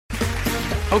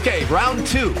Okay, round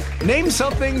two. Name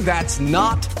something that's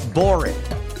not boring.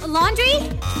 A laundry?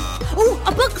 Ooh, a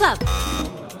book club.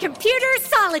 Computer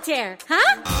solitaire,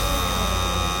 huh?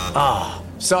 Ah,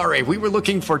 oh, sorry, we were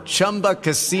looking for Chumba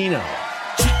Casino.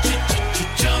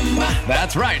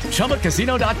 That's right,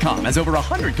 ChumbaCasino.com has over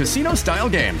 100 casino-style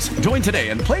games. Join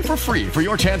today and play for free for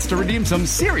your chance to redeem some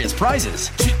serious prizes.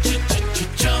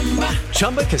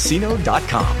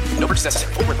 ChumbaCasino.com. No purchase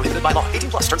necessary. Void where prohibited by law.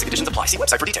 18 plus. Terms and conditions apply. See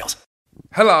website for details.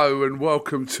 Hello and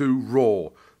welcome to Raw,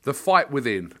 The Fight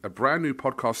Within, a brand new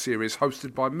podcast series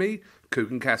hosted by me,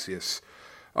 Coogan Cassius.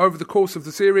 Over the course of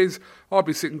the series, I'll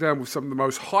be sitting down with some of the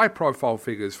most high-profile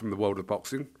figures from the world of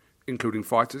boxing, including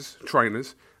fighters,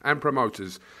 trainers and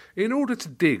promoters, in order to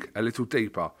dig a little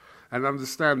deeper and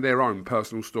understand their own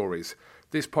personal stories.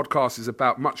 This podcast is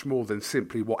about much more than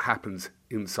simply what happens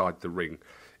inside the ring.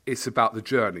 It's about the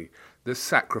journey, the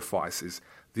sacrifices,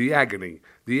 the agony,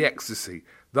 the ecstasy,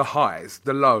 the highs,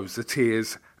 the lows, the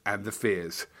tears and the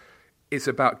fears. It's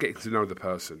about getting to know the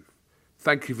person.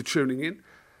 Thank you for tuning in,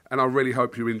 and I really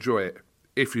hope you enjoy it.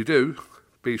 If you do,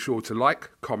 be sure to like,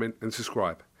 comment and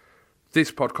subscribe.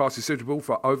 This podcast is suitable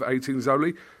for over 18s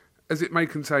only, as it may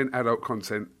contain adult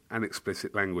content and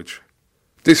explicit language.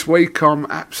 This week I'm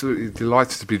absolutely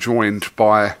delighted to be joined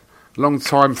by a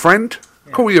long-time friend.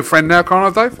 Yeah. Call you a friend now,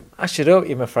 can't I, Dave? I should hope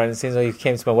you're my friend since you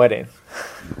came to my wedding.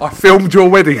 I filmed your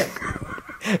wedding.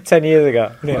 10 years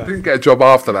ago. Yeah. I didn't get a job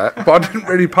after that, but I didn't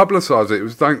really publicise it. It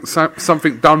was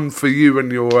something done for you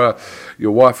and your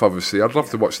wife, obviously. I'd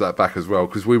love to watch that back as well,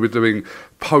 because we were doing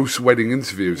post-wedding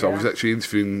interviews. Yeah. I was actually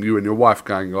interviewing you and your wife,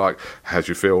 going like, "How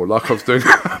do you feel?" Like I was doing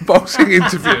a boxing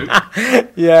interview.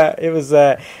 Yeah, it was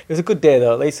a good day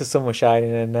though. At least the sun was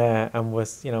shining and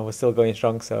was we're still going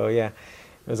strong. So yeah, it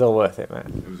was all worth it,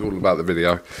 man. It was all about the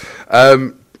video.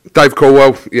 Dave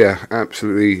Coldwell, yeah,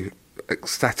 absolutely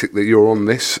ecstatic that you're on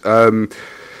this. Well,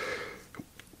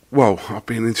 I've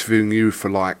been interviewing you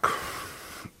for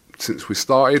since we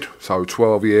started, so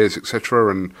 12 years, etc.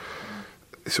 And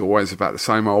it's always about the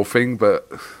same old thing, but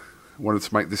I wanted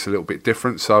to make this a little bit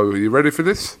different. So, are you ready for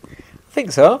this? I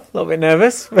think so. A little bit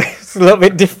nervous. It's a little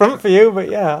bit different for you, but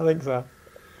yeah, I think so.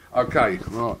 Okay,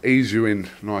 well, ease you in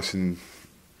nice and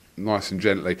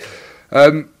gently.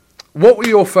 What were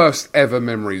your first ever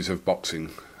memories of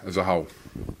boxing as a whole?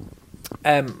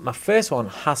 My first one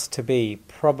has to be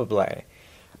probably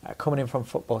coming in from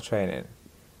football training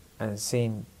and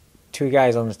seeing two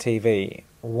guys on the TV.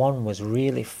 One was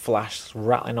really flash,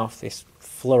 rattling off this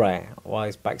flurry while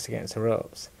his back's against the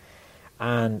ropes.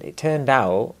 And it turned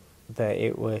out that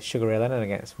it was Sugar Ray Leonard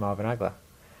against Marvin Hagler.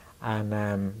 And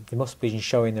they must have been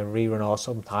showing the rerun or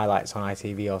some highlights on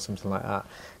ITV or something like that.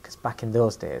 Because back in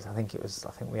those days, I think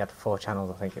we had 4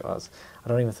 channels, I think it was. I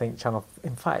don't even think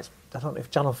in fact, I don't know if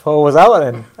Channel 4 was out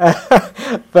then.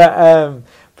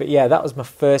 But yeah, that was my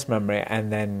first memory,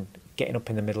 and then getting up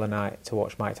in the middle of the night to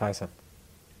watch Mike Tyson.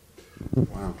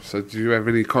 Wow. So do you have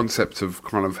any concept of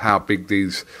kind of how big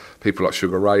these people like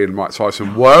Sugar Ray and Mike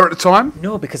Tyson were at the time?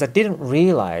 No, because I didn't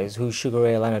realise who Sugar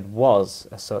Ray Leonard was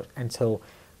as such until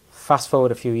fast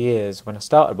forward a few years when I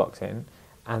started boxing,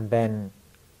 and then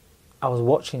I was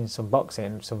watching some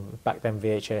boxing, some back then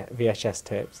VHS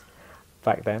tapes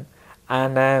back then,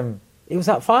 and it was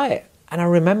that fight, and I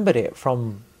remembered it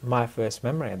from my first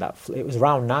memory. That it was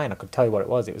round 9. I could tell you what it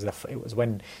was. It was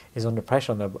when he's under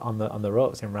pressure on the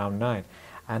ropes in round 9,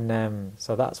 and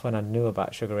so that's when I knew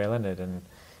about Sugar Ray Leonard. And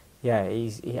yeah,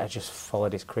 I just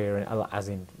followed his career, as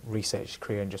in researched his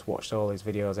career, and just watched all his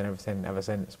videos and everything ever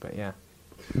since. But yeah.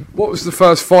 What was the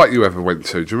first fight you ever went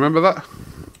to? Do you remember that?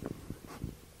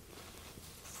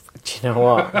 Do you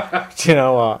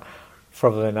know what?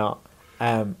 Probably not.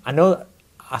 I know that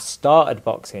I started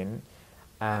boxing.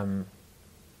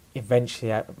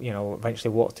 Eventually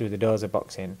walked through the doors of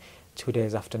boxing 2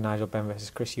 days after Nigel Benn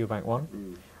versus Chris Eubank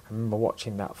won. I remember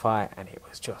watching that fight, and it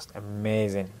was just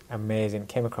amazing.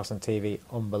 Came across on TV,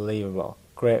 unbelievable,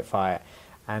 great fight.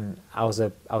 And I was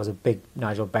a big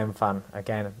Nigel Benn fan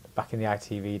again back in the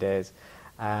ITV days,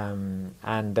 that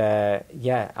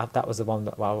was the one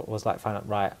that I was like, fine,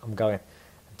 right, I'm going.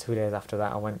 And 2 days after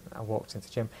that, I walked into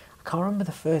the gym. I can't remember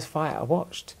the first fight I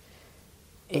watched.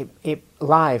 It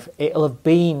live. It'll have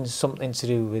been something to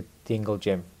do with the Ingle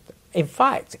Gym. In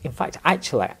fact,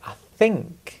 actually, I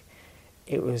think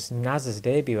it was Naz's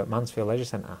debut at Mansfield Leisure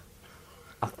Centre.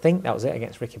 I think that was it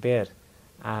against Ricky Beard.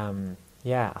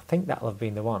 Yeah, I think that'll have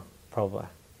been the one, probably.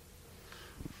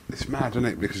 It's mad, isn't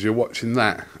it? Because you're watching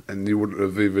that and you wouldn't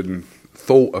have even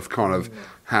thought of kind of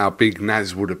how big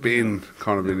Naz would have been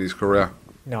kind of in his career.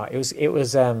 No, it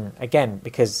was again,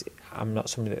 because I'm not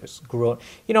somebody that's grown.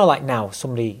 You know, like now,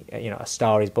 somebody, a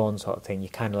star is born sort of thing. You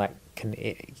kind of like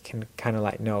can kind of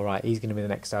like know, right? He's going to be the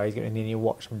next star. And then you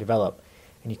watch them develop,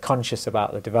 and you're conscious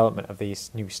about the development of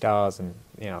these new stars and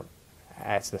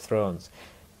heir to the thrones.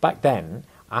 Back then,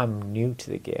 I'm new to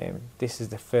the game. This is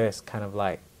the first kind of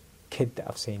like kid that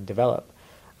I've seen develop,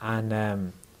 and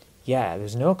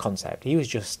there's no concept. He was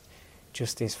just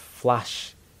this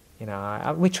flash.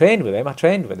 We trained with him. I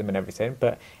trained with him and everything.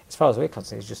 But as far as we're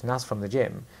concerned, he's just Naz from the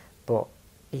gym. But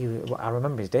I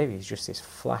remember his day. He was just this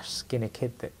flash, skinny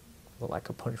kid that looked like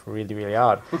a punch really, really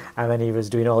hard. And then he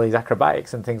was doing all these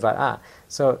acrobatics and things like that.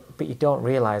 So, but you don't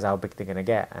realise how big they're going to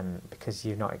get, and because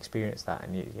you've not experienced that,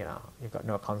 and you've got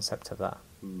no concept of that.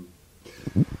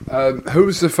 Who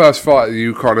was the first fighter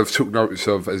you kind of took notice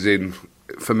of? As in,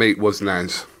 for me, it was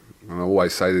Naz. And I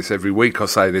always say this every week. I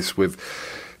say this with.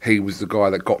 He was the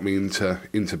guy that got me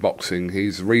into boxing.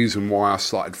 He's the reason why I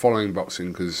started following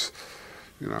boxing, because,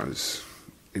 it's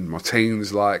in my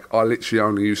teens, like, I literally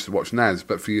only used to watch Naz.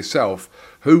 But for yourself,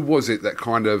 who was it that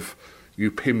kind of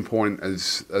you pinpoint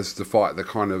as the fight that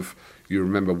kind of you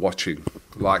remember watching,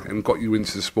 like, and got you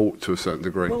into the sport to a certain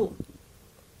degree? Well,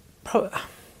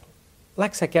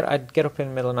 like I said, I'd get up in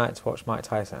the middle of the night to watch Mike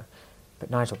Tyson.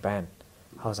 But Nigel Benn,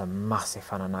 I was a massive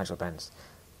fan of Nigel Benn's.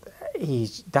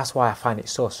 That's why I find it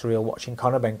so surreal watching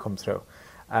Conor Benn come through.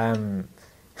 It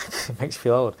makes you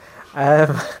feel old.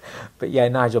 But yeah,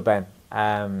 Nigel Benn.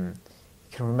 I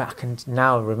can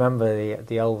now remember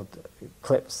the old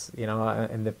clips,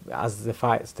 as the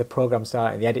fights, the program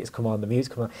started, the edits come on, the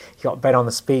music come on. You got Benn on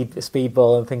the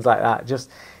speedball and things like that. Just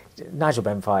Nigel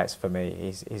Benn fights for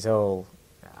me. He's all.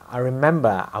 I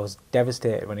remember I was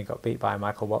devastated when he got beat by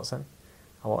Michael Watson.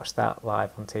 I watched that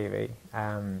live on TV.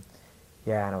 And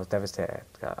I was devastated.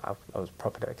 I was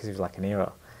proper, because he was like an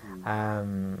hero.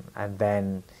 And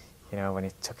then, when he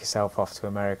took himself off to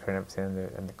America and everything,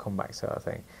 and the comeback sort of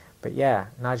thing. But yeah,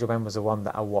 Nigel Benn was the one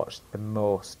that I watched the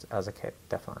most as a kid,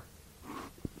 definitely.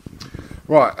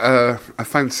 Right, a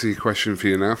fancy question for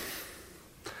you now.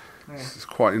 Yeah. It's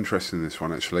quite interesting, this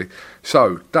one, actually.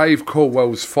 So, Dave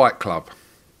Coldwell's Fight Club.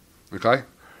 Okay?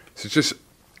 So just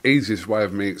easiest way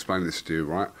of me explaining this to you,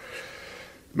 right?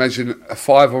 Imagine a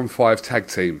 5-on-5 tag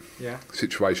team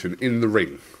situation in the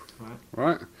ring,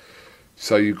 right?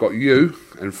 So you've got you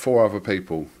and 4 other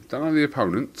people. Don't know the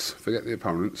opponents, forget the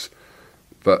opponents,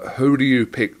 but who do you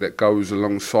pick that goes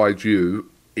alongside you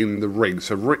in the ring?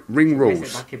 So ring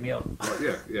rules. Backing me up.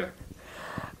 Yeah.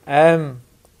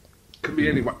 Could be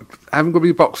anyone. Haven't got to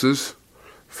be boxers.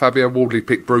 Fabio Wardley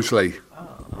picked Bruce Lee.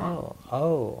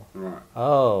 Oh. Right.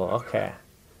 Oh, okay.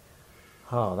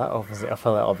 Oh, that opens it up a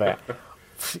little bit.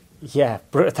 Yeah,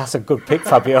 that's a good pick,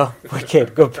 Fabio.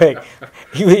 Wicked, good pick.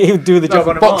 He would do the job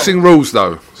on boxing rules,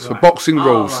 though. So right. Boxing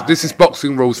rules. Right, this is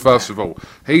boxing rules, first of all.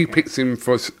 He picks him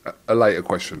for a later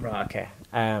question. Right, okay.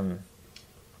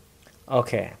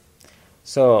 Okay.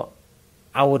 So,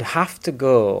 I would have to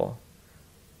go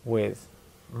with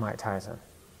Mike Tyson.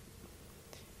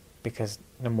 Because,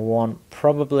 number one,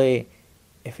 probably,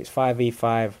 if it's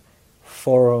 5v5,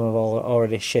 4 of them have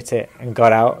already shit it and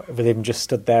got out with him just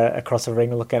stood there across the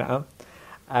ring looking at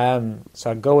him.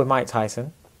 So I'd go with Mike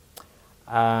Tyson.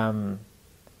 I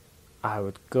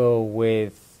would go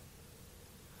with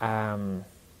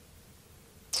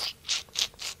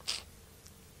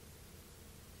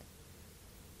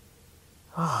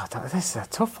this is a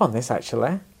tough one, this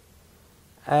actually.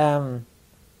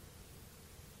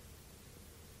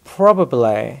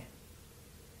 Probably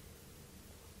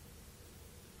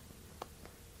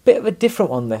bit of a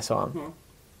different one, this one. Mm-hmm.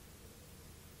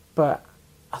 But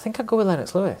I think I'd go with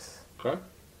Lennox Lewis. Okay.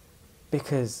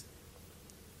 Because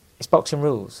it's boxing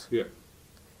rules. Yeah.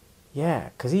 Yeah,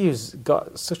 because he's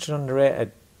got such an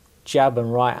underrated jab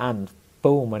and right hand,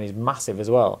 boom, and he's massive as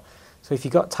well. So if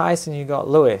you got Tyson, you got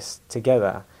Lewis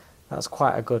together, that's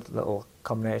quite a good little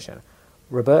combination.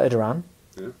 Roberto Duran,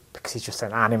 because he's just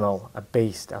an animal, a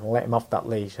beast, and let him off that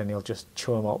leash and he'll just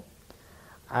chew him up.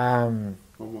 One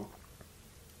more.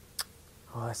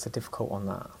 Oh, it's a difficult one,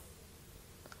 that.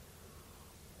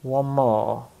 One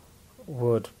more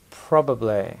would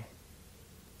probably...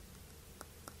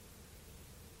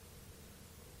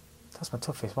 That's my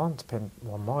toughest one, to pin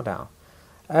one more down.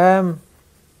 Carl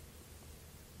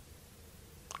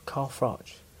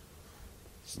Froch.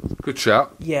 Good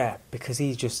shout. Yeah, because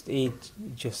he just being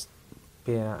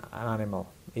an animal.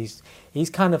 He's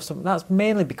kind of some. That's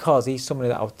mainly because he's somebody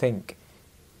that I would think,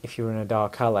 if you were in a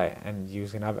dark alley and you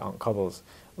was going to have it on cobbles,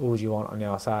 who would you want on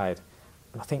your side?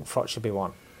 And I think Froch should be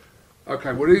one.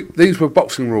 Okay, well these were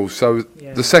boxing rules. So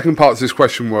the second part of this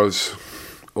question was,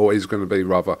 or is going to be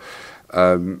rather,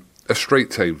 a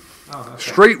street team. Oh, okay.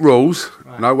 Street rules,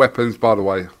 Right. no weapons, by the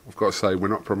way. I've got to say, we're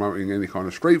not promoting any kind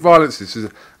of street violence. This is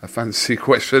a fancy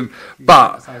question,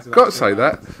 but got to say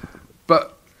that.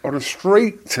 But on a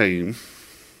street team,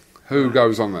 who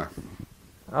goes on there?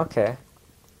 Okay.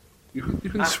 You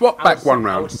can swap back one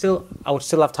round. I would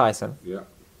still have Tyson. Yeah.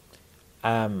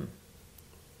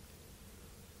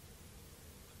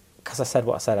 Because I said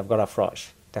what I said, I've got to have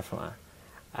Froch, definitely.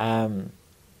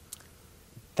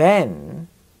 Then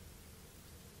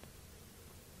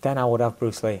I would have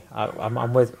Bruce Lee.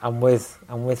 I'm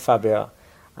with Fabio.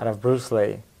 I'd have Bruce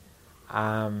Lee,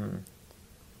 and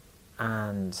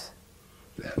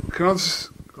Can I just,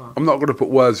 I'm not going to put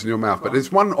words in your mouth, but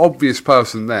there's one obvious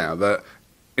person there that,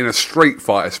 in a street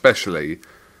fight especially,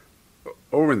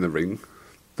 or in the ring,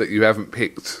 that you haven't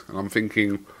picked. And I'm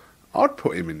thinking, I'd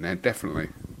put him in there, definitely.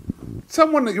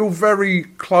 Someone that you're very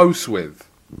close with.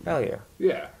 hell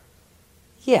yeah.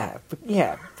 Yeah.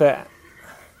 But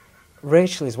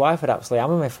Rachel, his wife, would absolutely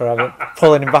hammer me for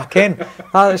pulling him back in.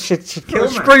 She'd kill me.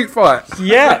 Street fight.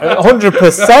 Yeah,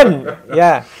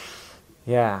 100%.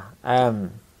 Yeah.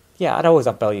 I'd always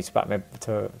have Bellew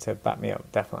to back me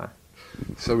up, definitely.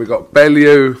 So we've got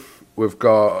Bellew, we've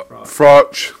got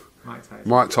Froch,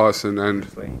 Mike Tyson, and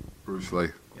Bruce Lee.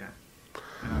 Yeah.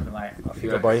 And I'd be like, off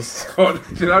you go, boys. Do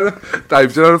you know,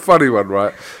 Dave, do you know the funny one,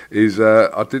 right? Is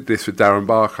I did this with Darren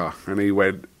Barker, and he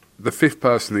went, the fifth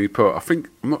person he put, I'm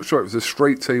not sure it was the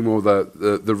street team or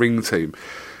the ring team,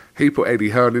 he put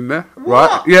Eddie Hearn in there, right?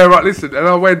 What? Yeah, right, listen. And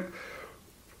I went,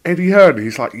 Eddie Hearn?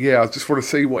 He's like, yeah, I just want to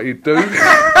see what he'd do.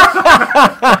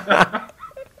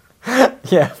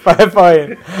 Yeah, fair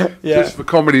point. Yeah. Just for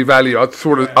comedy value, I'd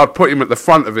put him at the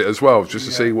front of it as well, just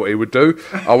to see what he would do.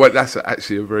 I went, that's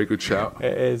actually a very good shout.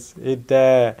 It is. It'd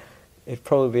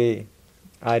probably be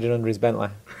hiding under his Bentley.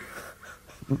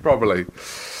 Probably.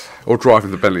 Or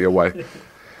driving the Bentley away.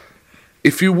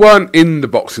 If you weren't in the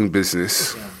boxing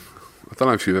business, I don't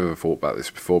know if you've ever thought about this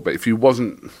before, but if you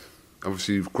wasn't,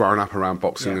 obviously you've grown up around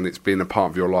boxing and it's been a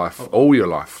part of your life, all your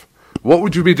life, what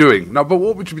would you be doing? No, but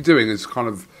what would you be doing as kind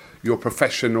of your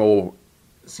profession or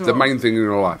the main thing in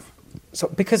your life? So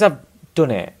because I've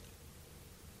done it,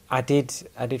 I did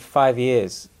 5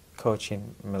 years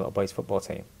coaching my little boys' football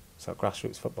team, so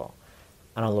grassroots football,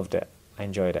 and I loved it. I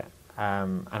enjoyed it,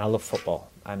 and I love football.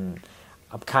 And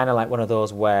I'm kind of like one of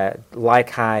those where,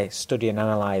 like I study and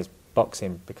analyse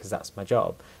boxing because that's my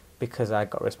job, because I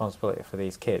got responsibility for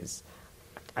these kids,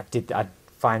 I'd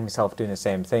find myself doing the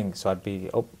same thing. So I'd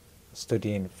be up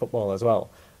studying football as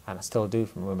well, and I still do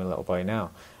from with my little boy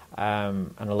now,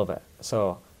 and I love it.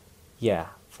 So, yeah,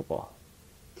 football.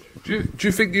 Do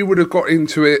you think you would have got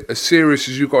into it as serious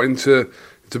as you got into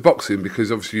boxing?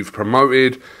 Because obviously you've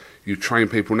promoted, you train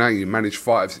people now, you manage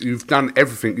fights, you've done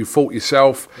everything, you fought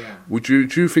yourself. Yeah.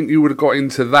 Do you think you would have got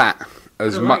into that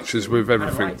as much as with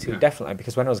everything? I'd like to, definitely,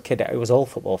 because when I was a kid, it was all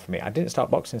football for me. I didn't start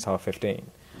boxing until I was 15.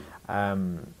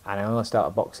 And I only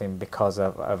started boxing because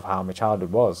of how my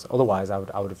childhood was. Otherwise, I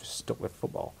would have stuck with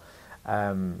football.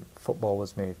 Football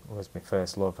was my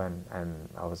first love, and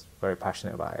I was very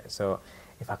passionate about it. So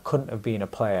if I couldn't have been a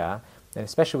player, then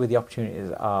especially with the opportunities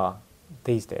that are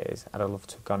these days, I'd have loved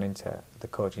to have gone into the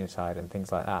coaching side and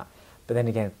things like that. But then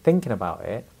again, thinking about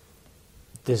it,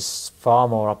 there's far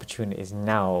more opportunities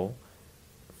now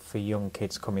for young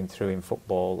kids coming through in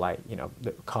football, like, you know,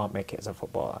 that can't make it as a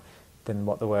footballer, than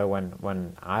what there were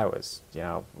when I was, you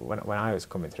know, when I was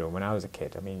coming through, when I was a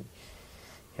kid. I mean,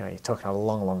 you know, you're talking a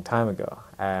long, long time ago.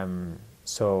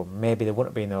 So maybe there wouldn't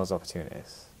have been those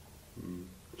opportunities.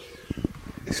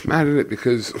 It's mad, isn't it?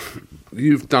 Because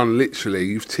you've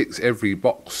ticked every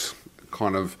box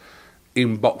kind of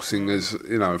in boxing, as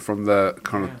you know, from the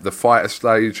kind of the fighter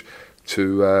stage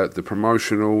to the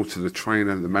promotional, to the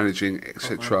trainer, the managing,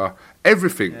 etc.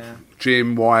 Everything,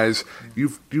 gym wise,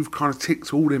 you've kind of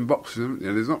ticked all in boxes, haven't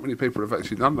you? There's not many people who've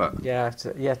actually done that. Yeah,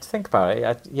 to think about it,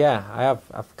 I have.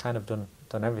 I've kind of done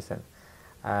everything,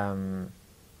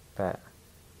 but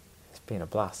it's been a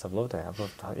blast. I've loved it.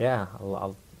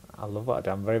 I love what I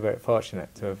do. I'm very, very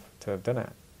fortunate to have done it.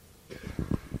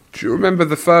 Do you remember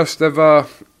the first ever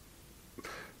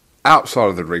outside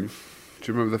of the ring?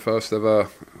 Do you remember the first ever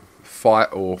fight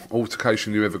or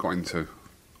altercation you ever got into,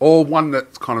 or one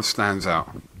that kind of stands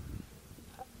out?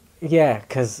 Yeah,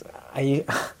 because I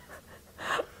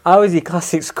was your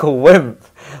classic school wimp,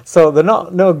 so they're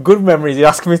no good memories. You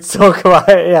ask me to talk about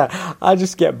it. Yeah, I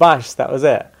just get bashed. That was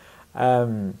it.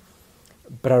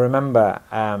 But I remember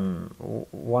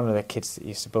one of the kids that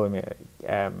used to bully me.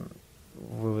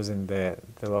 We was in the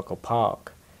local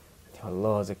park. There were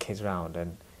loads of kids around,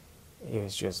 and he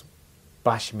was just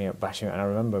bashing me up. And I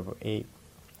remember he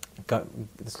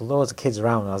there's loads of kids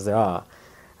around, as there are,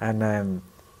 and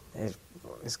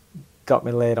it's got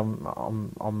me laid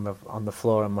on the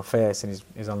floor on my face, and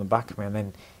he's on the back of me, and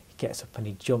then he gets up and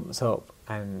he jumps up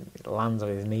and lands on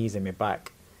his knees in my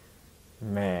back.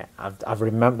 Mate, I've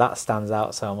remembered, that stands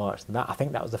out so much. And I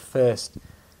think that was the first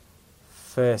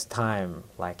time,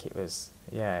 like it was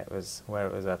where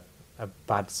it was a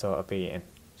bad sort of beating.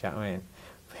 Do you know what I mean?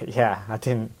 But yeah,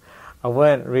 I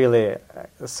weren't really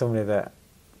somebody that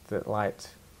liked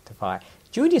to fight.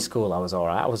 Junior school, I was all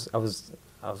right. I was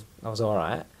all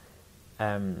right.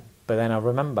 But then I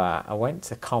remember I went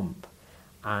to comp,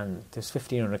 and there's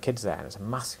 1,500 kids there, and it's a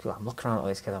massive school. I'm looking around at all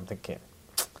these kids, I'm thinking,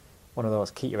 one of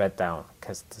those, keep your head down,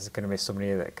 because there's going to be somebody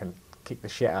here that can kick the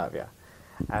shit out of you.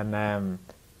 And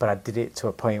but I did it to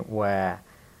a point where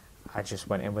I just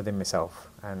went in within myself,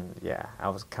 and yeah, I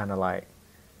was kind of like,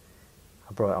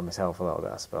 I brought it on myself a little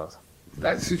bit, I suppose.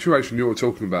 That situation you were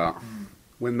talking about,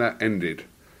 when that ended,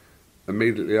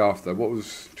 immediately after, do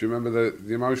you remember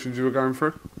the emotions you were going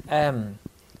through?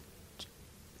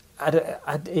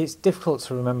 It's difficult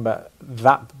to remember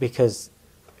that because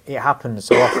it happens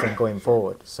so often going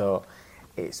forward. So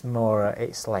it's more,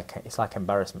 it's like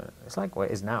embarrassment. It's like what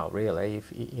it is now, really.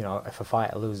 If a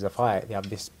fighter loses a fight, they have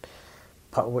this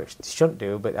part, which they shouldn't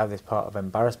do, but they have this part of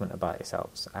embarrassment about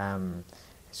yourselves.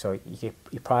 So your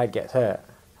pride gets hurt,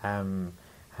 and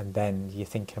then you're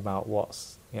thinking about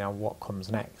what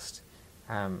comes next.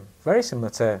 Very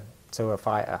similar to a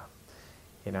fighter,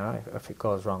 if it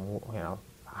goes wrong,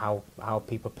 how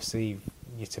people perceive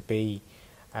you to be,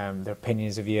 their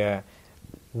opinions of you,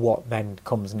 what then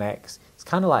comes next. It's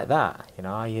kind of like that,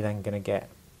 are you then going to get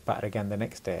battered again the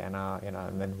next day, and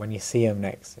and then when you see them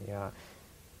next, are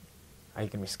you going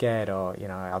to be scared, or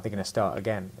are they going to start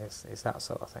again? It's that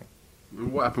sort of thing.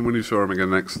 What happened when you saw him again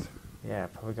next? Yeah,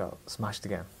 probably got smashed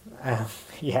again.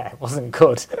 Yeah, it wasn't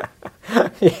good.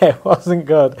 It wasn't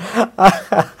good.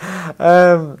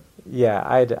 Yeah,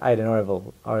 I had an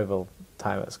horrible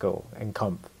time at school in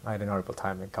comp. I had an horrible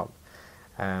time in comp.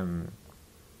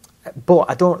 But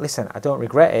I don't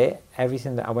regret it.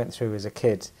 Everything that I went through as a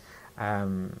kid,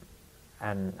 and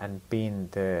being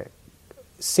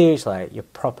seriously your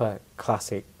proper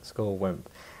classic school wimp.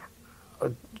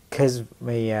 Because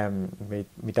my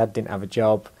dad didn't have a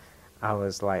job, I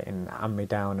was like in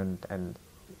hand-me-down and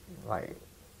like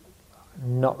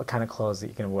not the kind of clothes that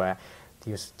you can wear.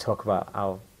 They used to talk about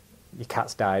how your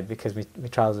cats died because my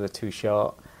trousers were too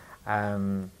short.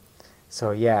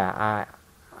 So yeah,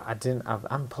 I didn't have,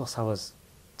 and plus I was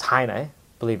tiny,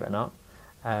 believe it or not.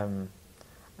 And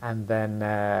then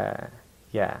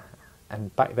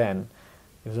and back then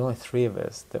there was only 3 of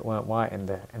us that weren't white in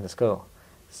the school.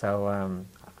 So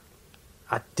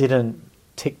I didn't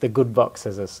tick the good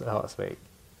boxes, so to speak.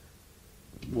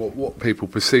 What people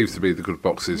perceive to be the good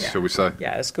boxes, shall we say?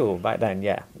 Yeah, at school back then,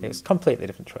 yeah. It was completely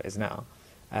different to what it is now.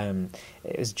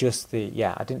 It was just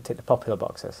I didn't tick the popular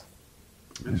boxes.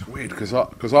 It's weird because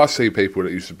I see people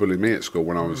that used to bully me at school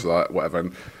when I was like whatever,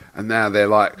 and now they're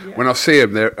like, when I see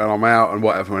them and I'm out and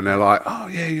whatever, and they're like, oh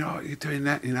yeah, you're doing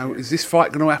that, is this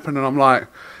fight going to happen? And I'm like,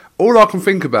 all I can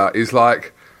think about is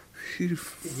like, you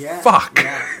fuck.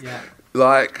 Yeah.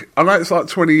 Like, I know it's like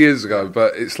 20 years ago,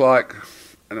 but it's like,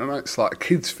 and I know it's like a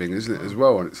kid's thing, isn't it, as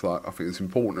well? And it's like, I think it's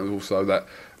important also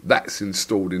that's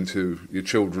installed into your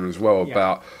children as well,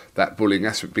 about that bullying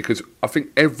aspect, because I think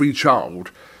every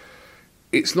child,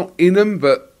 it's not in them,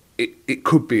 but it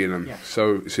could be in them. Yeah.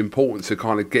 So it's important to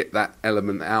kind of get that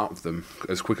element out of them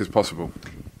as quick as possible.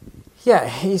 Yeah,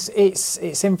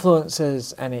 it's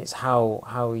influences, and it's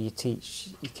how you teach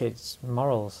your kids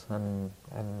morals and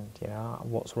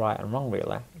what's right and wrong,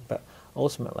 really. But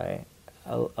ultimately,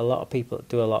 a lot of people that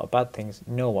do a lot of bad things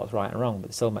know what's right and wrong, but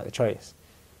they still make the choice.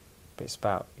 But it's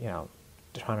about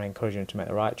trying to encourage them to make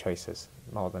the right choices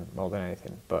more than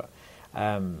anything. But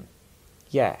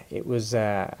it was.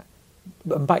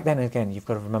 And back then, again, you've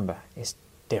got to remember, it's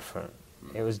different.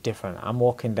 It was different. I'm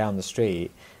walking down the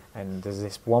street, and there's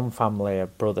this one family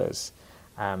of brothers,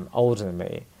 older than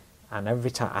me, and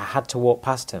every time I had to walk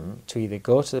past him to either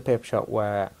go to the paper shop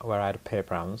where I had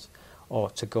paper rounds, or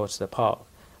to go to the park.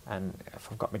 And if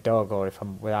I've got my dog, or if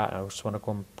I'm without, and I just want to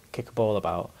go and kick a ball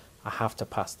about, I have to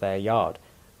pass their yard.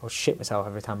 I would shit myself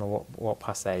every time I walk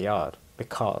past their yard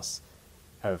because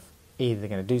of either they're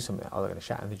going to do something or they're going to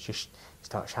shout, and they just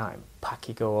start shouting,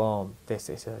 "Packy, go home! This,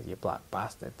 you black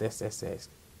bastard! This." And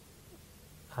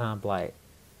I'm like,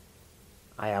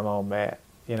 I am home, mate.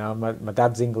 My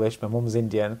dad's English, my mum's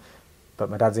Indian, but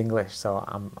my dad's English, so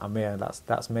I'm here.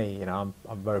 That's me. I'm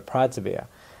very proud to be here,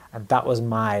 and that was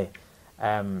my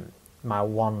my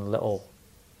one little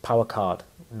power card,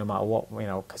 no matter what,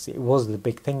 because it was the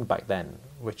big thing back then.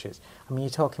 Which is, I mean, you're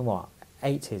talking what,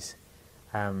 80s.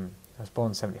 I was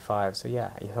born in 75, so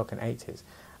yeah, you're talking 80s.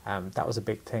 That was a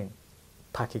big thing.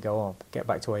 Pack your go on, get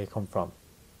back to where you come from.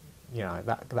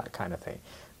 That kind of thing,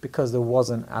 because there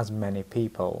wasn't as many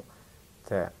people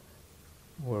that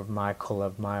were of my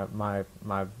colour, my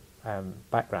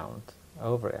background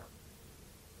over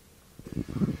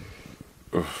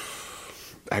here.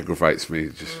 Aggravates me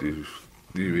just you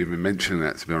even mentioning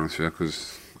that, to be honest with you,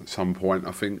 because at some point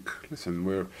I think,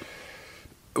 listen,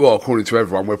 according to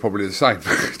everyone, we're probably the same.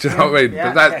 Do you know what I mean?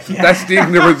 Yeah, but that's the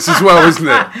ignorance as well, isn't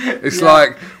it? It's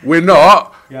like we're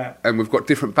not, and we've got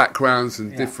different backgrounds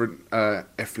and different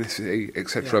ethnicity,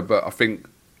 etc. Yeah. But I think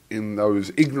in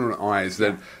those ignorant eyes,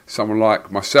 then someone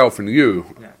like myself and you,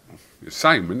 you're the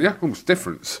same, and almost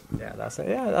difference. Yeah, that's it.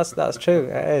 Yeah, that's true.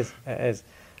 It is.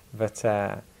 But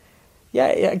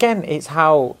again, it's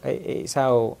how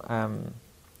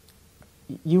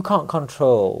you can't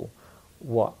control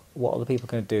what other people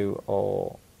are going to do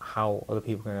or how other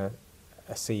people are going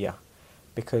to see you,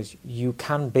 because you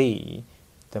can be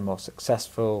the most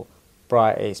successful,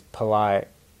 brightest, polite,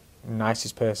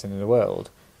 nicest person in the world,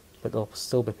 but there'll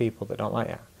still be people that don't like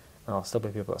you, and there'll still be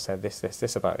people that say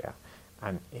this about you,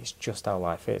 and it's just how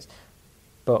life is.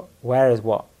 But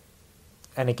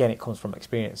and again, it comes from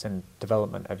experience and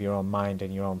development of your own mind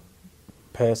and your own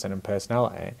person and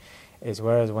personality, is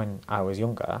whereas when I was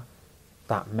younger,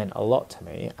 that meant a lot to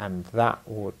me, and that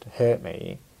would hurt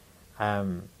me.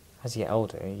 As you get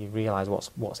older, you realise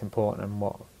what's important and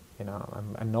what,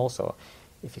 and also,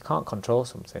 if you can't control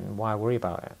something, why worry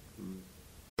about it?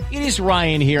 It is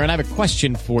Ryan here, and I have a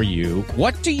question for you.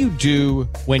 What do you do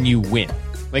when you win?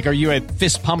 Like, are you a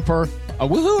fist pumper, a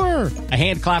woo-hooer, a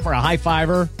hand clapper, a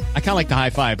high-fiver? I kind of like the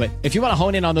high-five, but if you want to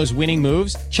hone in on those winning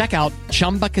moves, check out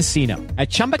Chumba Casino. At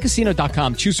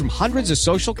ChumbaCasino.com, choose from hundreds of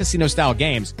social casino-style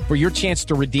games for your chance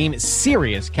to redeem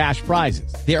serious cash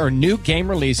prizes. There are new game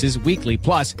releases weekly,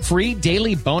 plus free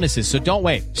daily bonuses, so don't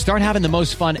wait. Start having the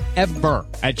most fun ever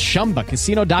at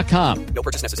ChumbaCasino.com. No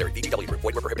purchase necessary. VGW Group.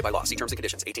 Void where prohibited by law. See terms and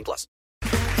conditions. 18+.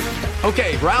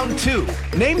 Okay, round two.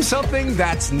 Name something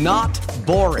that's not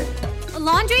boring. A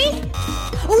laundry?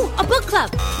 Ooh, a book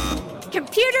club.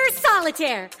 Computer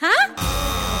solitaire,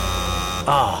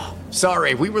 huh?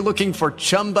 Sorry, we were looking for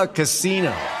Chumba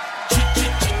Casino.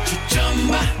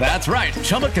 That's right.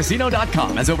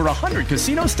 ChumbaCasino.com has over 100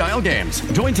 casino-style games.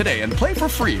 Join today and play for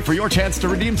free for your chance to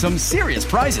redeem some serious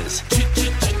prizes.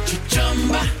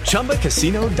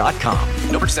 ChumbaCasino.com.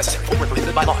 No purchase necessary. Void where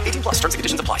prohibited by law. 18+. Terms and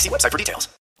conditions apply. See website for details.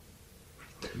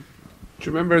 Do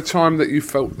you remember a time that you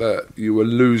felt that you were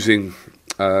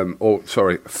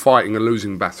fighting a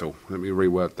losing battle? Let me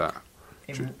reword that.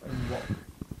 In what?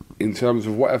 In terms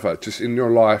of whatever, just in your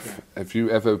life, have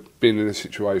you ever been in a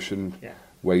situation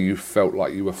where you felt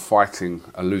like you were fighting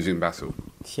a losing battle?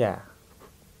 Yeah,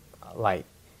 like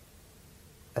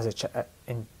as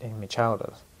in my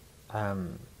childhood,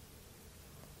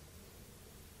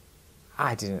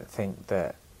 I didn't think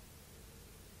that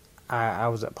I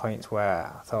was at points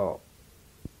where I thought,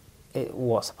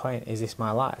 what's the point? Is this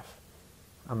my life?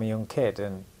 I'm a young kid,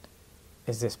 and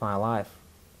is this my life?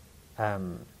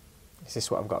 Is this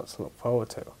what I've got to look forward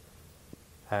to?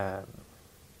 I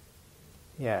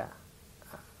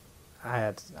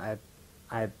had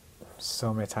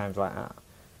so many times like that.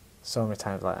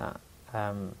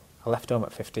 I left home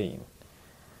at 15,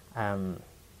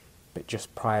 but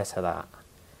just prior to that,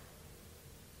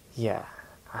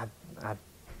 I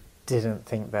didn't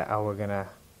think that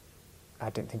I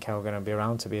didn't think I was gonna be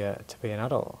around to be an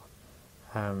adult,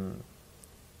 and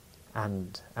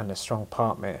a strong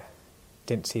part of me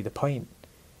didn't see the point,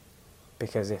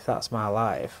 because if that's my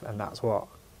life and that's what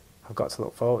I've got to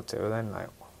look forward to, then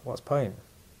what's the point?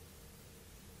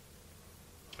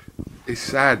 It's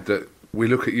sad that we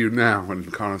look at you now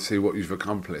and kind of see what you've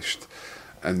accomplished,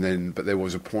 but there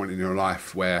was a point in your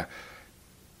life where,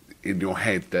 in your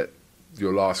head, that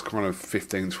your last kind of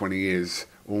 15, 20 years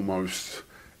almost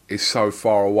is so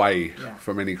far away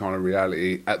from any kind of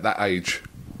reality at that age.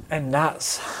 And I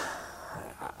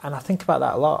think about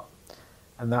that a lot,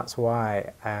 and that's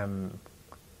why I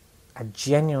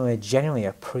genuinely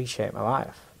appreciate my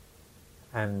life,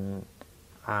 and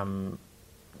I'm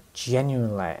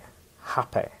genuinely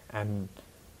happy, and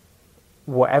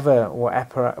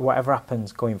whatever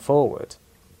happens going forward,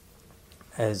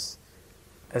 as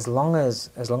long as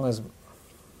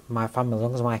my family, as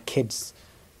long as my kids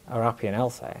are happy and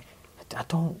healthy, I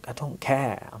don't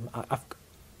care. I've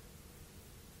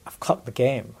clocked the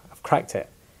game. I've cracked it.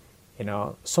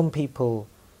 Some people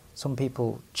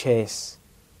chase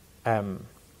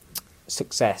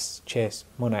success, chase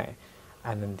money,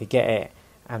 and then they get it,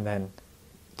 and then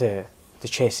they're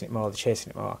chasing it more.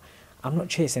 I'm not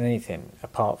chasing anything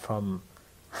apart from,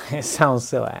 it sounds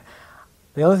silly,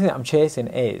 the only thing that I'm chasing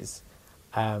is,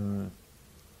 I'm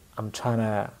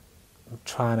trying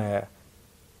to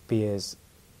be as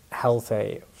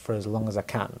healthy for as long as I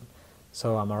can,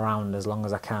 so I'm around as long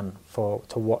as I can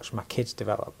to watch my kids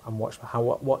develop and watch.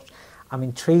 I'm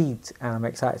intrigued and I'm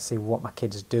excited to see what my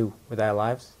kids do with their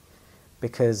lives,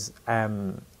 because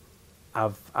I've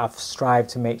strived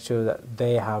to make sure that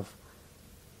they have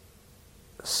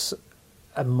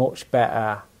a much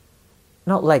better,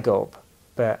 not leg up,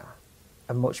 but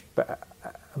a much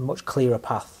clearer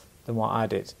path than what I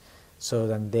did, so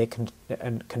then they can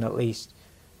at least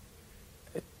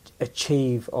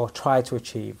achieve or try to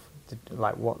achieve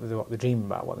what they dream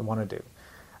about, what they want to do,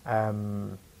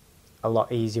 a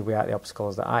lot easier without the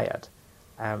obstacles that I had.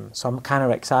 So I'm kind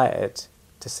of excited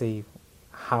to see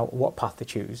what path they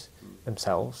choose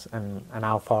themselves and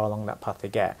how far along that path they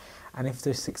get. And if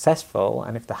they're successful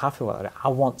and if they're happy with it, I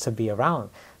want to be around.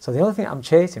 So the only thing I'm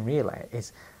chasing really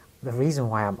is the reason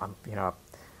why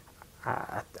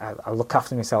I look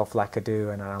after myself like I do,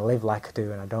 and I live like I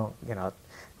do, and I don't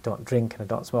drink and I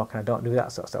don't smoke and I don't do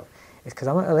that sort of stuff. It's because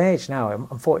I'm at an age now.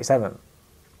 I'm 47,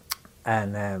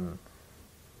 and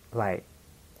like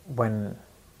when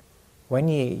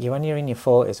you're in your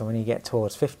 40s and when you get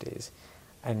towards 50s,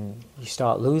 and you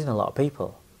start losing a lot of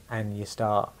people, and you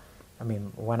start. I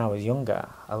mean, when I was younger,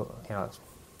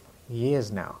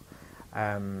 years now,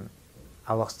 I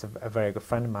lost a very good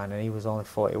friend of mine, and he was only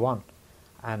 41,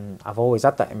 and I've always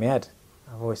had that in my head.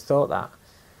 I've always thought that.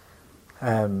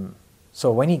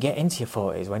 So when you get into your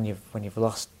 40s, when you've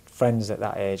lost friends at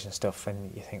that age and stuff,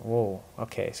 and you think, whoa,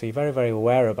 okay, so you're very, very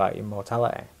aware about your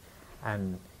mortality,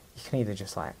 and you can either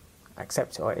just like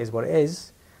accept it, or it is what it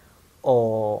is,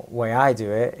 or the way I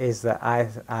do it is that I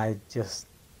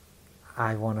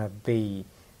want to be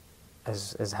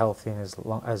as healthy and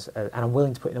and I'm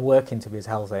willing to put in the work in to be as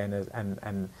healthy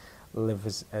and live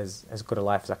as good a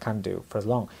life as I can do for as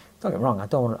long. Don't get me wrong,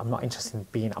 I'm not interested in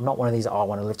being. I'm not one of these. I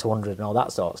want to live to 100 and all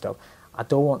that sort of stuff. I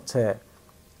don't want to.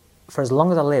 For as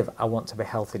long as I live, I want to be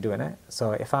healthy doing it.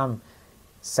 So if I'm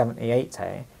 70, 80,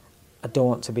 I don't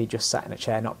want to be just sat in a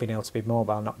chair, not being able to be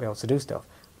mobile, not be able to do stuff.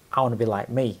 I want to be like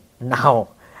me now.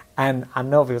 And I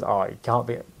know people, you can't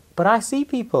be. But I see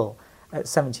people at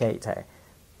 70, 80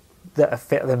 that are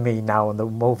fitter than me now, and they're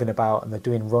moving about and they're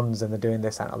doing runs and they're doing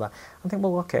this and all that. I think,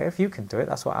 well, okay, if you can do it,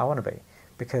 that's what I want to be,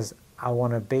 because I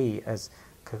want to be because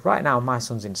right now my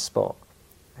son's in sport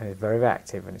and he's very, very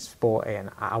active and he's sporty, and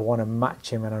I want to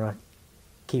match him and I want to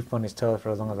keep him on his toes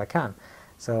for as long as I can.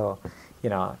 So,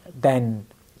 then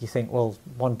you think, well,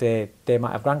 one day they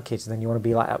might have grandkids, and then you want to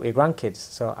be like that with your grandkids.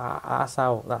 So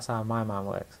that's how my mind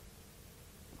works.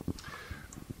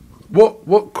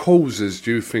 What causes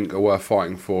do you think are worth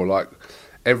fighting for? Like,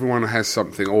 everyone has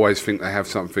something, always think they have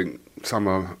something. Some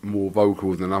are more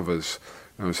vocal than others.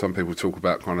 Some people talk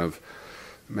about kind of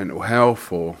mental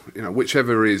health, or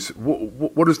whichever is.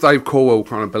 What does Dave Coldwell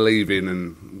kind of believe in,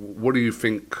 and what do you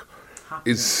think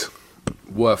is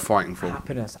worth fighting for?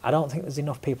 Happiness. I don't think there's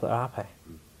enough people that are happy.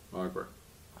 I agree.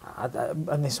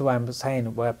 And this is why I'm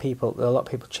saying, where a lot of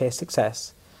people chase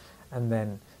success, and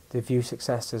then they view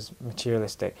success as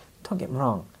materialistic. Don't get me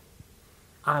wrong,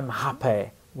 I'm happy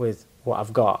with what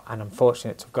I've got, and I'm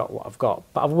fortunate to have got what I've got,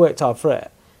 but I've worked hard for it.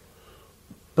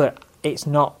 But it's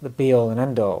not the be-all and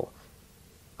end-all.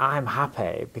 I'm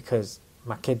happy because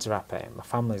my kids are happy, my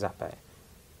family's happy.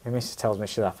 My missus tells me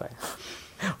she's happy.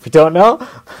 We don't know.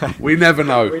 We never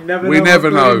know. We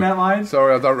never know.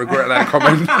 Sorry, I don't regret that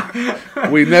comment.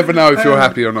 We never know if you're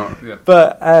happy or not. Yeah.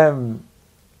 But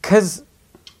because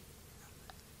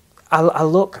I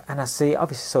look and I see,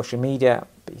 obviously, social media,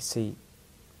 but you see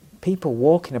people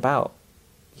walking about.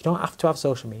 You don't have to have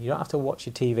social media. You don't have to watch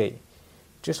your TV.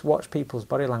 Just watch people's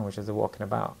body language as they're walking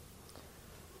about.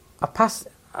 I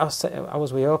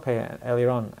was with Opie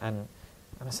earlier on, and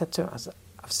I said to him,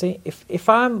 I've seen, if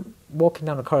I'm walking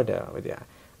down the corridor with you,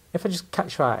 if I just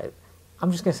catch your eye,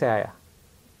 I'm just going to say hiya.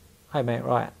 Hi mate,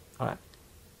 right, all right.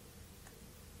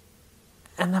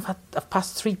 And I've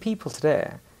passed 3 people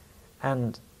today,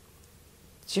 and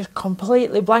just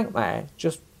completely blanked me,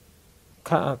 just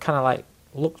kind of like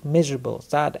looked miserable,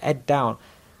 sad, head down.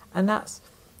 And I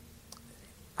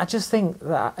just think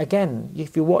that, again,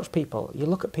 if you watch people, you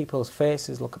look at people's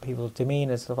faces, look at people's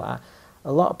demeanour, stuff like that,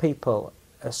 a lot of people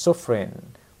are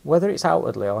suffering, whether it's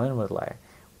outwardly or inwardly,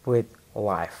 with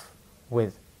life,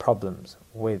 with problems,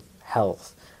 with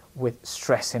health, with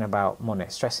stressing about money,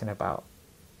 stressing about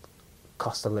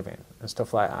cost of living and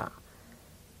stuff like that.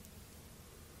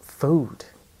 food.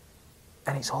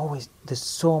 And it's always, there's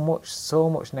so much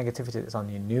negativity that's on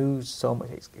your news, so much,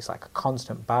 it's like a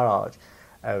constant barrage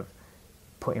of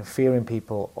putting fear in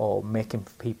people or making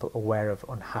people aware of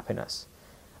unhappiness.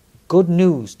 Good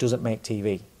news doesn't make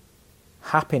TV.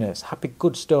 Happiness,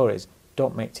 good stories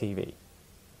don't make TV.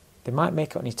 They might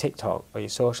make it on your TikTok or your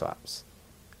social apps.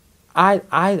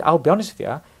 I'll be honest with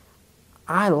you,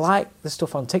 I like the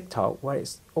stuff on TikTok where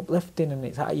it's uplifting and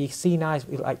it's like you see nice,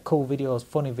 like cool videos,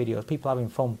 funny videos, people having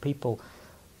fun,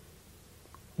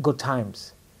 good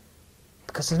times.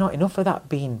 Because there's not enough of that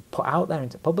being put out there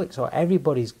into public, so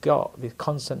everybody's got this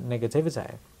constant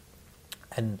negativity.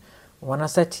 And when I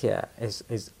said to you,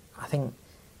 I think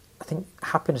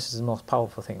happiness is the most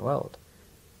powerful thing in the world,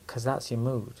 because that's your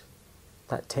mood.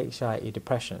 That takes you out your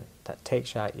depression, that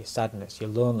takes you out your sadness, your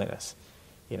loneliness,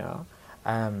 you know.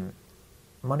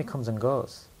 Money comes and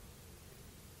goes,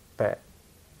 but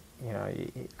you know,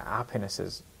 happiness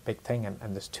is a big thing, and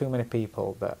there's too many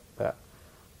people that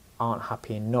aren't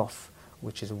happy enough,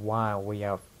 which is why we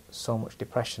have so much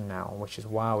depression now, which is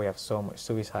why we have so much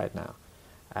suicide now.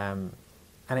 And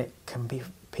it can be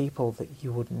people that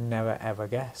you would never ever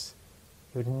guess.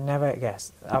 You would never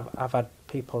guess. I've had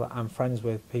people that I'm friends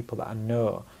with, people that I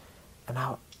know,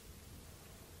 and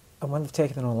when they've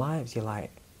taken their own lives, you're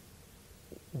like,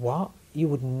 what? You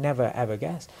would never ever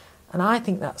guess. And I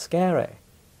think that's scary,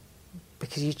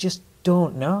 because you just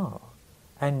don't know.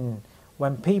 And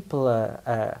when people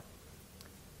are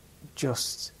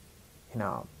just, you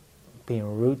know,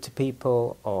 being rude to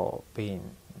people or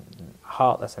being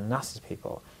heartless and nasty to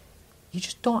people, you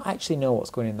just don't actually know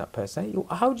what's going in that person.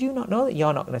 How do you not know that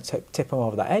you're not going to tip them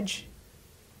over that edge?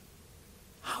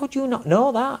 How do you not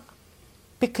know that?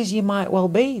 Because you might well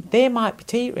be. They might be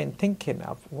teetering, thinking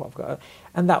of what I've got,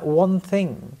 and that one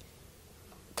thing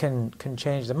can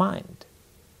change their mind,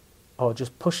 or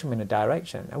just push them in a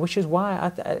direction. Which is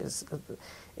why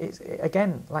it's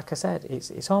again, like I said,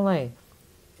 it's only,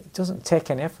 it doesn't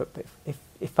take any effort. But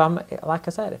if I'm, like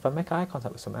I said, if I make eye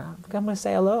contact with someone, I'm going to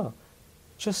say hello,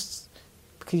 just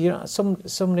because, you know,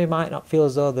 somebody might not feel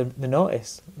as though they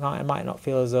notice, might not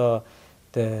feel as though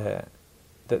that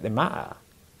they matter,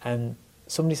 and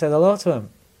somebody says hello to them,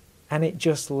 and it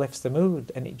just lifts the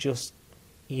mood, and it just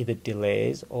either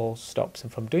delays or stops them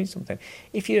from doing something.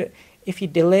 If you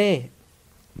delay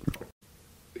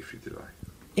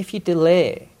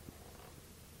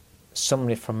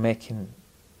somebody from making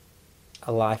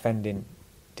a life-ending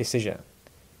decision,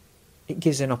 it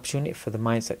gives an opportunity for the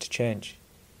mindset to change.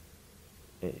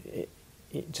 It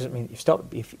doesn't mean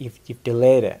if you've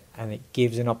delayed it, and it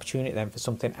gives an opportunity then for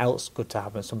something else good to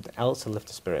happen, something else to lift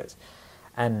the spirits.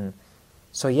 And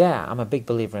so yeah, I'm a big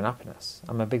believer in happiness.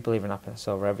 I'm a big believer in happiness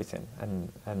over everything,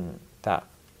 and that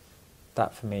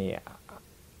for me,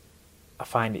 I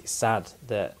find it sad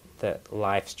that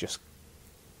life's just,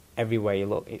 everywhere you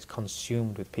look, it's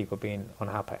consumed with people being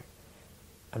unhappy,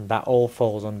 and that all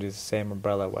falls under the same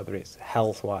umbrella, whether it's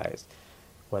health-wise,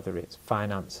 whether it's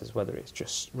finances, whether it's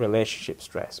just relationship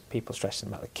stress, people stressing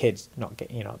about the kids not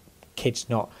getting, you know, kids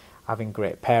not having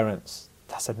great parents.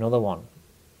 That's another one.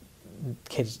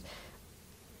 Kids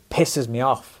pisses me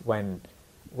off when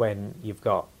you've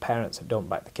got parents that don't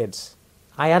back the kids.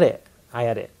 I had it,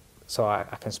 so I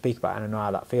can speak about it and I know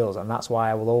how that feels, and that's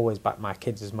why I will always back my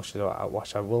kids as much as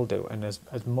I will do, and as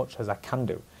much as I can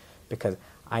do, because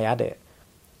I had it.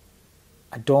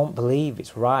 I don't believe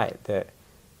it's right that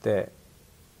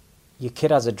your kid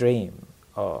has a dream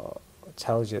or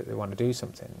tells you that they want to do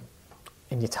something,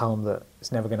 and you tell them that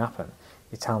it's never going to happen.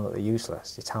 You tell them that they're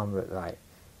useless. You tell them that, like,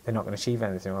 they're not going to achieve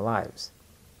anything in their lives.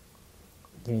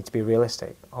 You need to be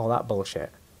realistic. All that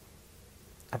bullshit.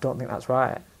 I don't think that's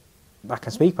right. I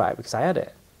can speak about it because I had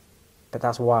it. But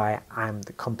that's why I'm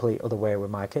the complete other way with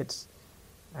my kids.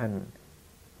 And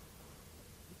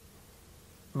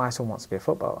my son wants to be a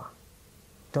footballer.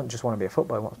 He don't just want to be a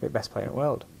footballer, he wants to be the best player in the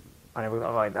world. And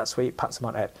everyone's like, oh, that's sweet, pats him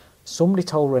on the head. Somebody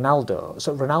told Ronaldo,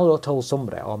 so Ronaldo told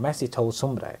somebody, or Messi told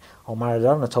somebody, or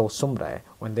Maradona told somebody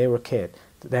when they were a kid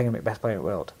that they're going to be the best player in the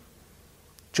world.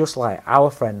 Just like our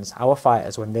friends, our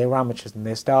fighters, when they were amateurs and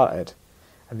they started,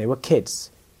 and they were kids,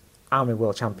 I'm a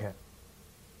world champion.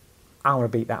 I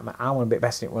want to beat that man. I want to be the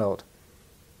best in the world.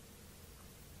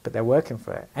 But they're working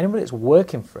for it. Anybody that's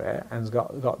working for it and has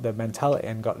got the mentality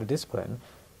and got the discipline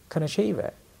can achieve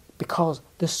it, because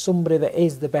there's somebody that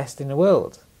is the best in the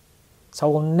world. So I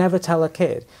will never tell a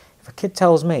kid, if a kid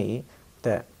tells me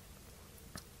that,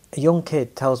 a young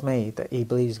kid tells me that he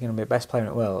believes he's going to be the best player in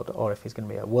the world, or if he's going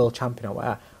to be a world champion or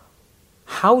whatever,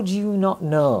 how do you not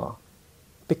know?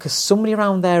 Because somebody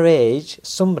around their age,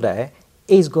 somebody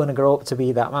is going to grow up to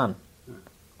be that man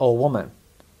or woman.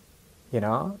 you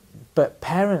know. But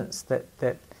parents that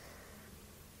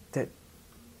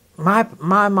my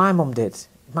mum did.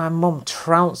 My mum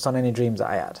trounced on any dreams that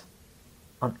I had.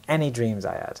 On any dreams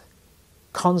I had.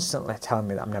 Constantly telling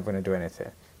me that I'm never going to do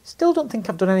anything. Still don't think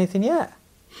I've done anything yet.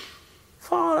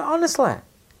 Honestly.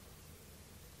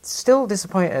 Still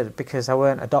disappointed because I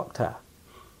weren't a doctor.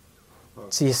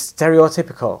 So you're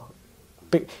stereotypical.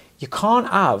 But you can't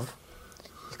have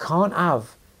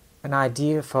an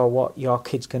idea for what your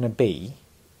kid's going to be,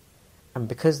 and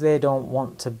because they don't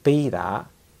want to be that,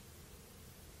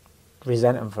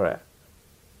 resent them for it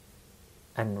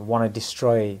and want to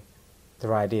destroy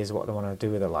their ideas of what they want to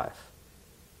do with their life.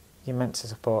 You're meant to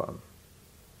support them.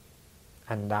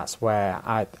 And that's where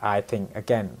I think,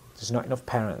 again, there's not enough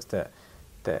parents that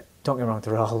don't get me wrong,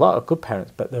 there are a lot of good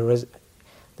parents, but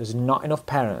there's not enough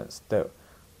parents that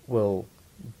will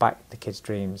back the kids'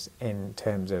 dreams in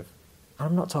terms of,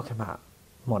 I'm not talking about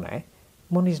money.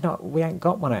 Money's not, we ain't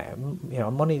got money. You know,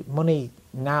 money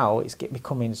now is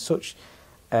becoming such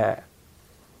a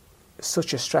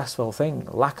stressful thing,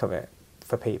 lack of it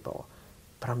for people.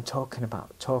 But I'm talking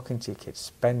about talking to your kids,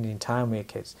 spending time with your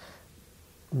kids,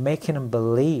 making them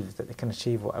believe that they can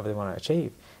achieve whatever they want to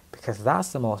achieve, because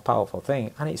that's the most powerful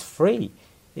thing, and it's free.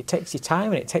 It takes your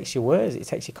time and it takes your words, it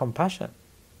takes your compassion.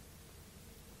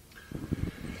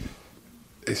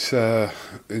 It's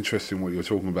interesting what you're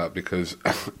talking about, because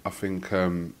I think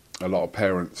a lot of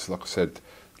parents, like I said,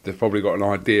 they've probably got an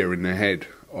idea in their head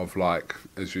of, like,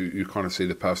 as you kind of see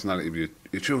the personality of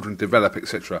your children develop,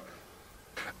 etc.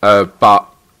 But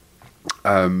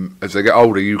as they get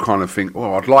older, you kind of think,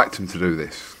 oh, I'd like them to do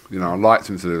this. You know, I'd like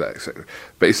them to do that, etc.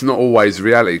 But it's not always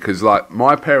reality, because, like,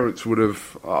 my parents would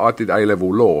have, I did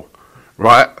A-level law,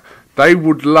 right? They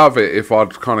would love it if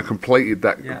I'd kind of completed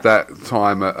that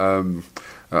time at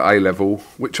A-level,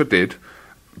 which I did,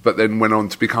 but then went on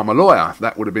to become a lawyer.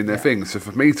 That would have been their thing. So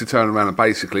for me to turn around and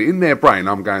basically, in their brain,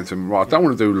 I'm going to, right, I don't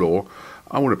want to do law,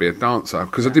 I want to be a dancer,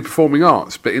 because I did performing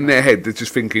arts, but in their head, they're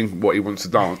just thinking what he wants to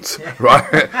dance,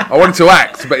 right? I wanted to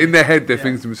act, but in their head, they're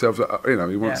thinking to themselves, you know,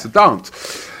 he wants to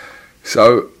dance.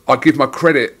 So I give my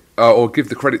credit, or give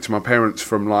the credit to my parents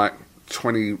from like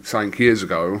 20-something years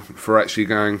ago for actually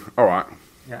going, all right,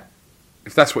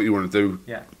 if that's what you want to do,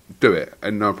 do it,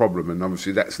 and no problem. And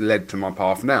obviously that's led to my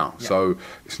path now. So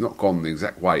it's not gone the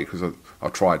exact way, because I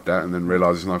tried that and then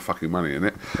realised there's no fucking money in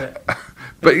it.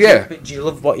 But yeah. But do you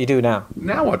love what you do now?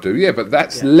 Now I do, yeah, but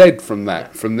that's led from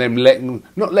that, from them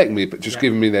not letting me, but just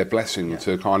giving me their blessing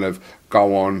to kind of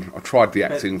go on. I tried the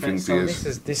acting thing for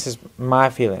years. This is my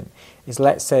feeling, is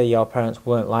let's say your parents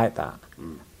weren't like that,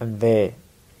 and they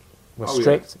were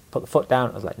strict, put the foot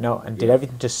down, I was like, no, and did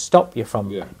everything to stop you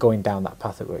from going down that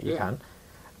path of what you can.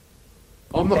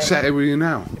 I'm not sat here with you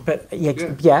now. But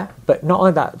but not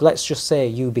only that, let's just say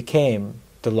you became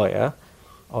the lawyer,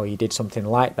 or you did something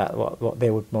like that, what they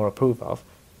would more approve of,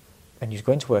 and you're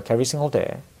going to work every single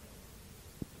day,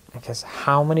 because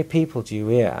how many people do you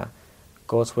hear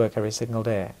go to work every single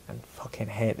day and fucking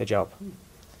hate the job?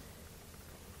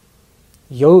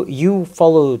 You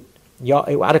followed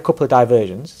it had a couple of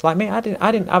diversions. Like me, I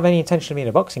didn't have any intention of being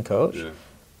a boxing coach,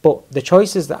 but the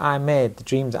choices that I made, the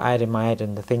dreams that I had in my head,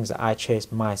 and the things that I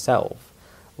chased myself,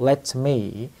 led to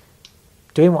me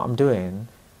doing what I'm doing.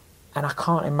 And I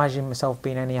can't imagine myself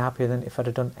being any happier than if I'd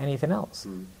have done anything else.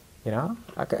 You know?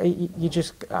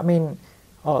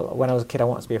 When I was a kid, I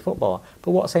wanted to be a footballer.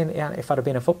 But what's saying that if I'd have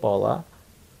been a footballer,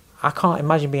 I can't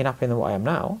imagine being happier than what I am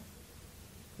now.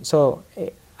 So,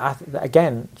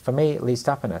 again, for me, it leads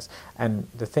to happiness. And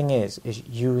the thing is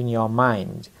you in your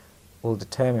mind will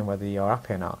determine whether you're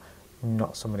happy or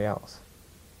not somebody else.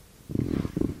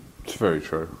 It's very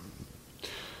true.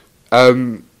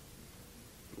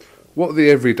 What are the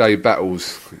everyday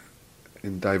battles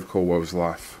in Dave Coldwell's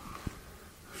life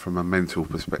from a mental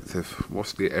perspective?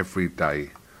 What's the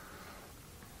everyday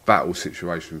battle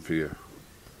situation for you?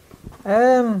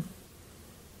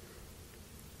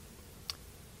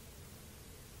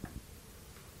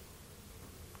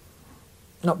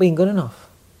 Not being good enough.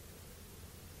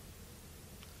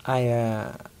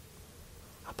 I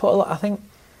put a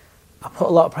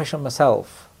lot of pressure on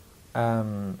myself.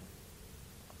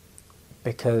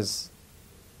 Because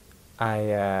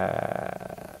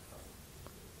I'll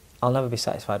never be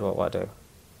satisfied with what I do.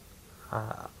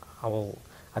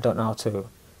 I don't know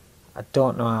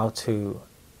how to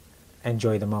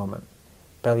enjoy the moment.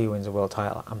 Bellew wins a world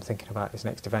title. I'm thinking about his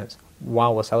next events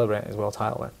while we're celebrating his world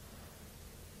title win.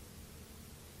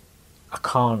 I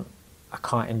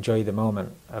can't enjoy the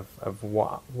moment of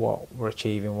what we're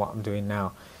achieving, what I'm doing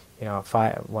now. You know,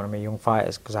 one of my young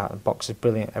fighters goes out and boxes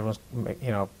brilliant. Everyone's,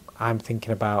 you know, I'm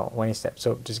thinking about when he steps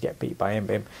up, does he get beat by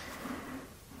him?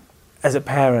 as a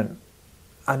parent,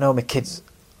 I know my kids,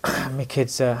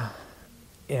 are,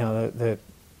 you know, they've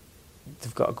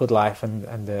got a good life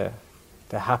and they're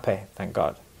happy, thank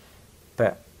God.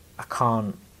 But I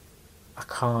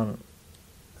can't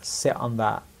sit on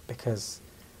that because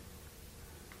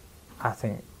I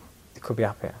think they could be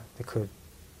happier. They could.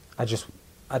 I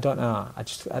don't know. I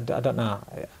don't know.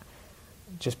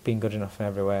 Just being good enough in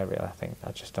every way, really. I think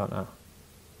I just don't know.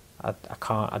 I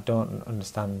can't. I don't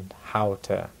understand how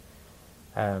to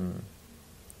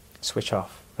switch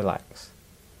off, relax.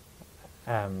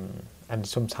 And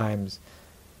sometimes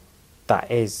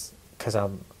that is because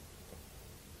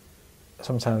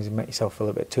sometimes you make yourself feel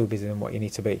a bit too busy than what you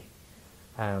need to be.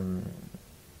 But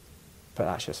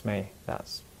that's just me.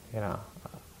 That's,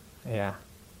 yeah.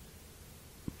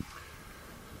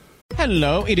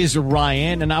 Hello, it is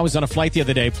Ryan, and I was on a flight the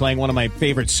other day playing one of my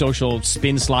favorite social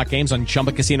spin slot games on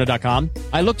ChumbaCasino.com.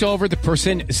 I looked over at the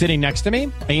person sitting next to me,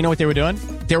 and you know what they were doing?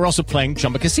 They were also playing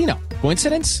Chumba Casino.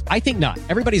 Coincidence? I think not.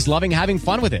 Everybody's loving having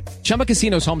fun with it. Chumba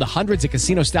Casino is home to hundreds of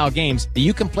casino-style games that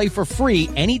you can play for free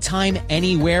anytime,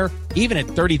 anywhere, even at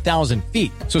 30,000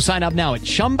 feet. So sign up now at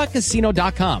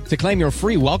ChumbaCasino.com to claim your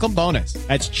free welcome bonus.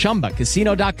 That's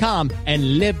ChumbaCasino.com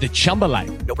and live the Chumba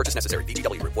life. No purchase necessary.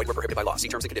 VGW. Void where prohibited by law. See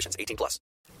terms and conditions. 18+.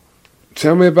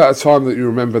 Tell me about a time that you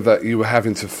remember that you were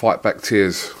having to fight back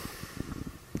tears.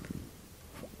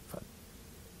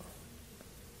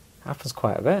 Happens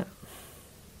quite a bit.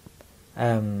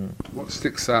 What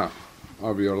sticks out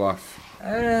over your life?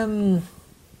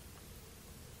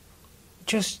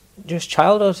 Just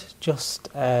childhood. Just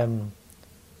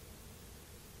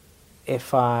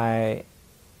if I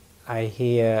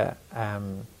hear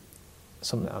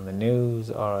something on the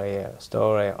news, or I hear a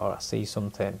story, or I see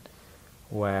something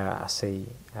where I see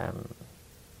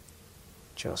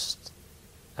just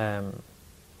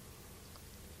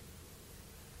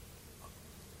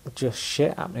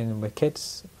shit happening with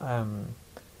kids,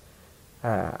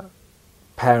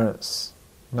 parents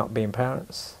not being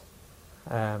parents,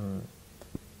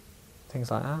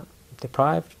 things like that,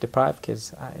 deprived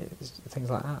kids, things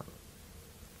like that.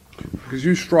 Because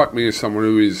you strike me as someone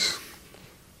who is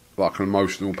like an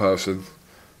emotional person.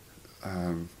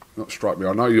 Not strike me,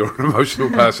 I know you're an emotional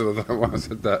person, I don't know why I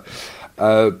said that.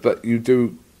 But you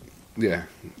do,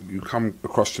 you come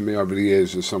across to me over the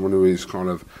years as someone who is kind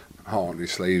of heart on your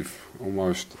sleeve,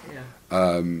 almost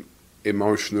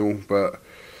emotional, but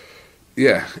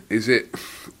is it,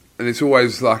 and it's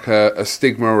always like a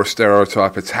stigma or a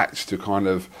stereotype attached to kind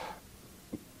of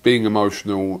being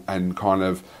emotional, and kind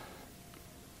of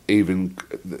even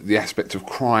the aspect of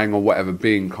crying or whatever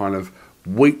being kind of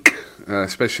weak,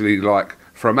 especially like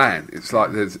for a man. It's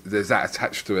like there's that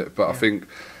attached to it, but I think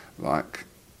like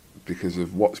because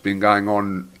of what's been going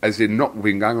on, as in not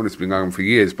been going on, it's been going on for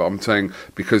years, but I'm saying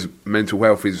because mental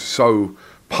health is so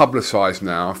publicised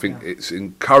now, I think it's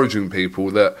encouraging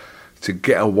people that to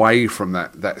get away from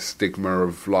that stigma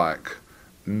of like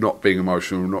not being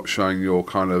emotional, not showing your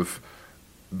kind of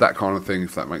that kind of thing,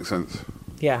 if that makes sense.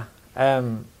 Yeah.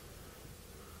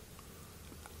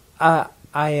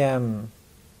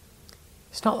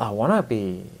 It's not that I want to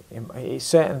be. It's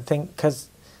certain thing, because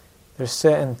there's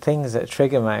certain things that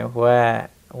trigger me where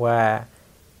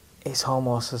it's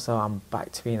almost as though I'm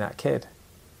back to being that kid,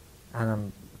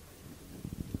 and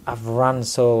I've run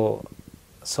so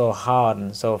hard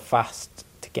and so fast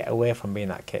to get away from being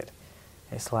that kid.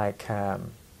 It's like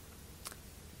I'm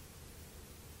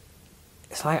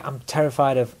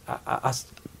terrified of.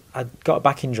 I got a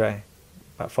back injury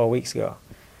about 4 weeks ago,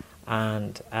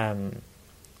 and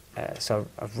so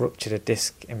I've ruptured a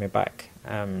disc in my back.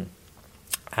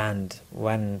 And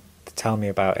when they tell me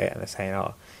about it and they're saying,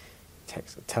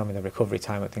 tell me the recovery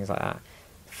time and things like that,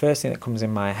 the first thing that comes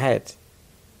in my head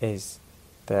is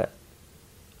that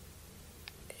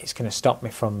it's going to stop me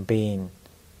from being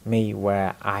me,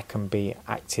 where I can be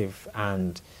active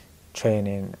and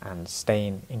training and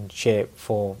staying in shape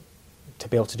to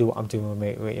be able to do what I'm doing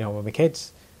with my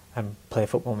kids and play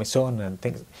football with my son and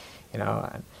things,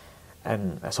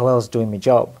 and as well as doing my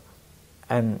job.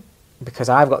 And because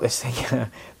I've got this thing,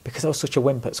 because I was such a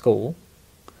wimp at school,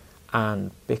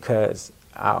 and because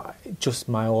just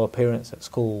my whole appearance at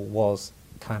school was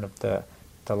kind of the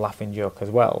laughing joke as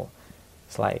well,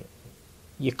 it's like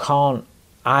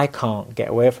I can't get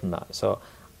away from that. So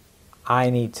I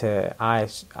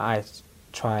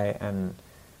try and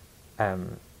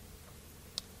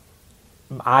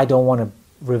I don't want to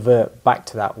revert back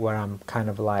to that, where I'm kind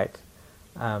of like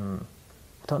I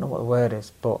don't know what the word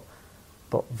is, but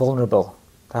vulnerable.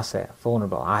 That's it,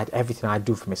 vulnerable. Everything I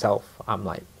do for myself, I'm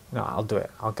like, no, I'll do it.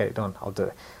 I'll get it done. I'll do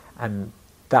it. And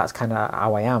that's kind of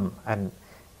how I am. And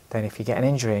then if you get an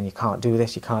injury and you can't do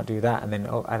this, you can't do that, and then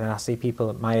I see people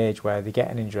at my age where they get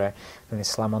an injury and they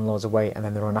slam on loads of weight and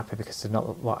then they're unhappy because they're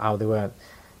not how they were.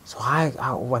 So I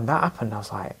when that happened, I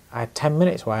was like, I had 10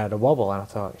 minutes where I had a wobble, and I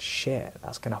thought, shit,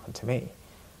 that's going to happen to me.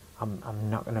 I'm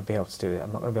not going to be able to do it.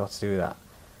 I'm not going to be able to do that.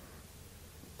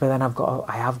 But then I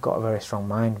have got a very strong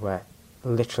mind where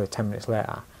literally 10 minutes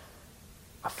later,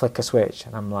 I flick a switch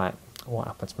and I'm like, what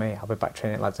happened to me? I'll be back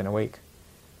training lads in a week,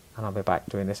 and I'll be back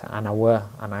doing this, and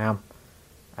I am,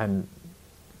 and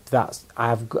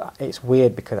it's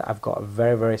weird because I've got a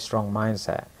very, very strong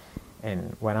mindset.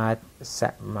 And when I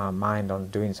set my mind on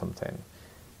doing something,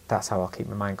 that's how I'll keep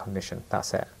my mind conditioned.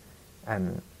 That's it.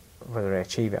 And whether I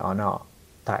achieve it or not,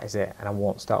 that is it. And I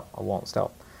won't stop.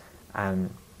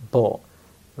 But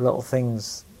little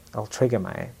things will trigger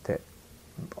me that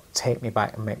take me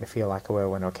back and make me feel like I were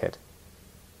when I was a kid.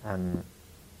 And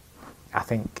I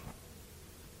think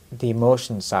the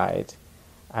emotion side,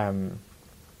 I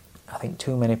think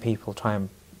too many people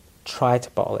try to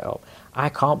bottle it up. I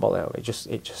can't bottle it up.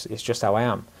 It's just how I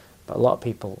am. But a lot of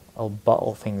people will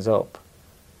bottle things up,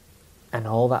 and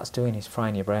all that's doing is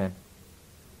frying your brain.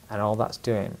 And all that's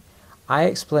doing, I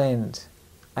explained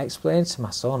to my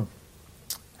son,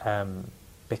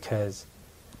 because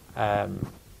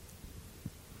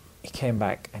he came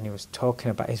back and he was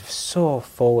talking about, he's so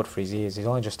forward for his years. He's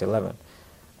only just 11,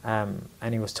 and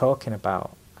he was talking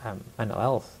about mental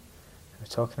health. He was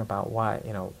talking about why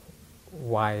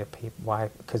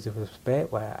because there was a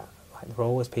bit where like there were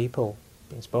always people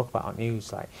being spoke about on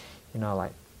news, like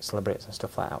like celebrities and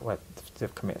stuff like that, where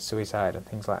they've committed suicide and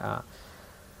things like that.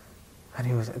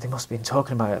 And they must have been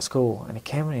talking about it at school. And he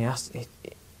came and he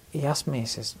asked me, he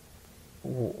says,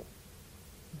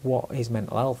 what is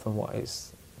mental health and what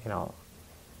is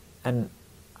and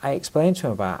I explained to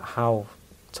him about how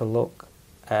to look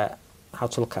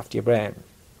after your brain.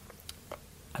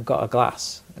 I got a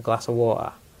glass of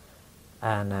water.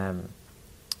 And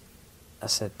I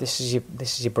said, "This is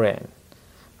your brain."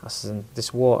 I said, and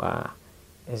 "This water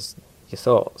is your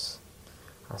thoughts."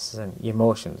 I said, and "Your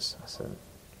emotions." I said,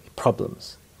 "Your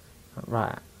problems."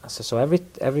 Right. I said, "So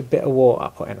every bit of water I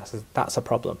put in," I said, "That's a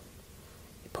problem."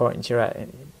 You pour it into your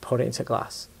head, put it into a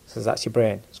glass. I said, "That's your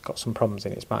brain. It's got some problems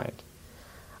in its mind,"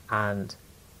 and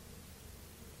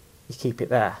you keep it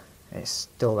there. And it's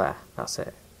still there. That's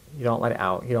it. You don't let it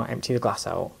out. You don't empty the glass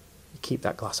out. You keep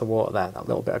that glass of water there, that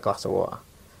little bit of glass of water.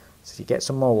 So you get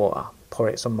some more water, pour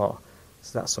it some more.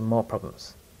 So that's some more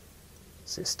problems.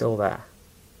 So it's still there.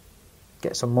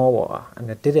 Get some more water.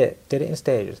 And I did it in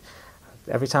stages.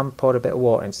 Every time I poured a bit of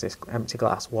water into this empty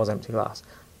glass,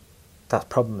 that's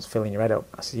problems filling your head up.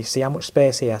 I said, you see how much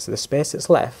space here? So the space that's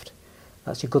left,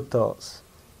 that's your good thoughts.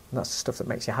 And that's the stuff that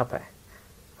makes you happy.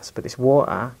 I said, but this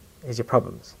water is your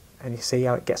problems. And you see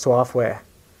how it gets to halfway.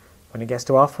 When it gets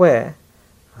to halfway,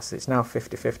 I said, it's now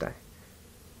 50-50.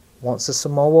 Once there's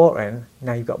some more water in,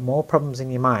 now you've got more problems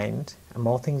in your mind and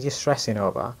more things you're stressing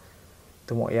over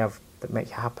than what you have that make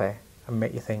you happy and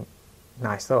make you think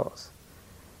nice thoughts.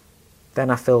 Then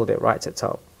I filled it right to the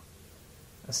top.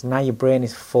 So now your brain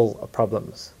is full of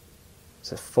problems.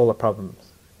 So it's full of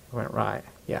problems. I went, right,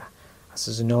 yeah. I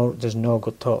said, there's no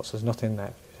good thoughts, there's nothing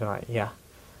there. He's like, yeah.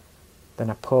 Then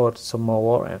I poured some more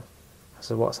water in. I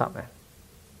said, what's happening?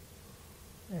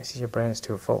 He said, your brain's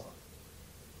too full.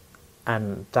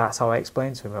 And that's how I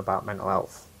explained to him about mental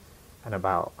health and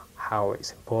about how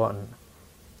it's important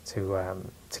to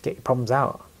get your problems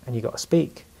out. And you've got to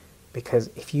speak. Because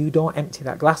if you don't empty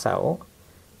that glass out,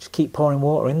 just keep pouring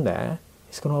water in there,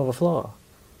 it's going to overflow.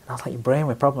 And that's like your brain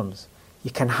with problems.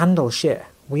 You can handle shit.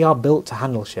 We are built to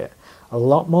handle shit. A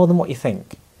lot more than what you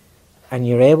think. And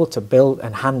you're able to build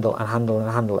and handle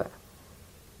it.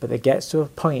 But it gets to a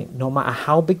point, no matter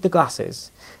how big the glass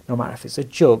is, no matter if it's a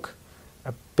jug,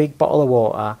 a big bottle of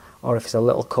water, or if it's a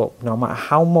little cup, no matter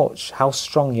how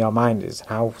strong your mind is,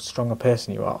 how strong a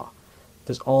person you are,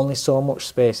 there's only so much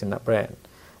space in that brain.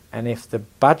 And if the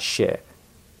bad shit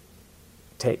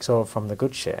takes over from the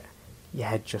good shit, your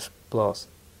head just blows.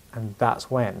 And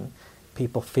that's when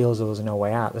people feel as though there's no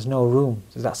way out. There's no room.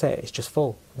 That's it. It's just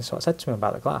full. That's what I said to him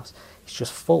about the glass. It's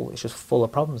just full. It's just full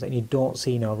of problems. And you don't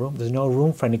see no room. There's no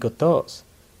room for any good thoughts.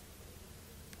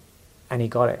 And he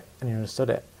got it. And he understood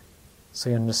it. So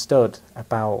he understood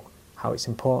about how it's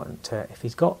important to, if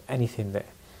he's got anything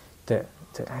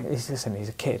he's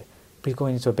a kid, but he's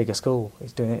going into a bigger school.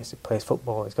 He's doing this. He plays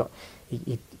football.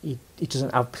 He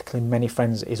doesn't have particularly many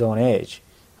friends at his own age.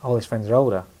 All his friends are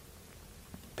older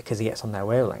because he gets on their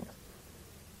wavelength.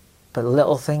 But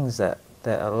little things that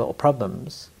are little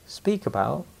problems, speak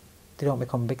about, they don't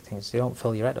become big things. They don't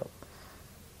fill your head up.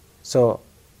 So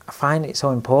I find it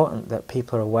so important that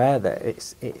people are aware that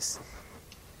it's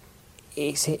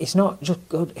not just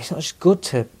good. It's not just good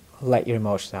to let your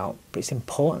emotions out, but it's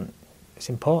important. It's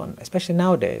important, especially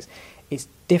nowadays. It's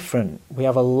different. We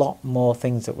have a lot more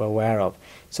things that we're aware of.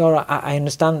 So I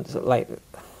understand, like,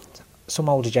 some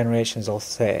older generations will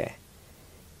say,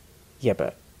 yeah,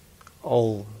 but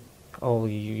all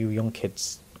you young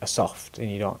kids are soft, and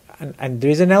you don't. And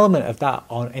there is an element of that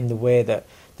in the way that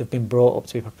they've been brought up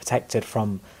to be protected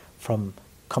from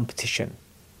competition,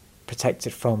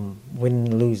 protected from winning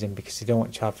and losing, because you don't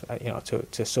want to have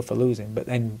to suffer losing. But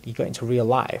then you get into real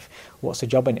life. What's a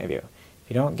job interview? If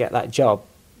you don't get that job,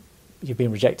 you've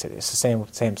been rejected. It's the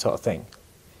same sort of thing.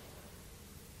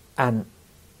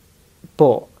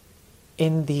 But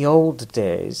in the old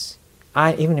days,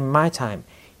 even in my time,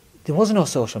 there was no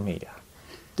social media.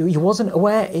 You wasn't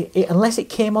aware, unless it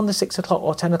came on the 6 o'clock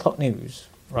or 10 o'clock news,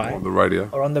 right? Or on the radio.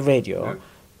 Or on the radio. Yeah.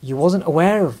 You wasn't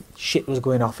aware of shit that was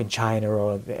going off in China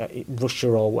or Russia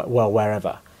or, well,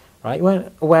 wherever, right? You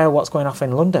weren't aware of what's going off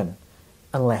in London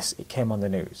unless it came on the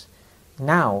news.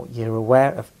 Now you're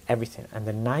aware of everything, and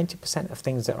the 90% of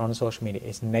things that are on social media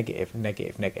is negative,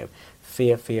 negative, negative.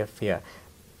 Fear, fear, fear.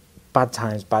 Bad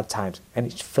times, and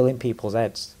it's filling people's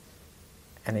heads.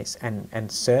 And it's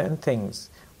and certain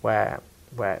things where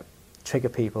trigger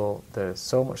people. There's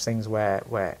so much things where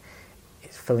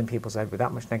it's filling people's head with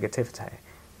that much negativity.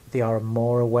 They are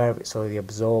more aware of it, so they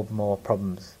absorb more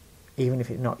problems. Even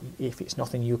if it's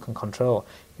nothing you can control,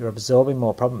 you're absorbing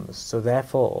more problems. So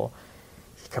therefore,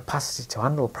 your capacity to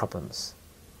handle problems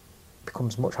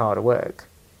becomes much harder work,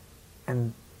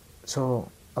 and so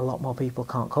a lot more people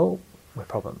can't cope with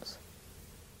problems.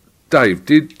 Dave,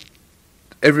 did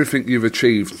everything you've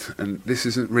achieved, and this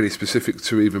isn't really specific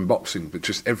to even boxing, but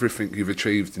just everything you've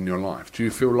achieved in your life, do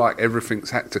you feel like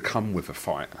everything's had to come with a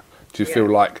fight? Do you feel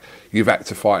like you've had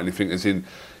to fight anything, as in,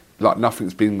 like,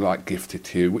 nothing's been, like, gifted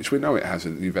to you, which we know it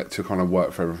hasn't. You've had to kind of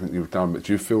work for everything you've done, but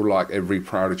do you feel like every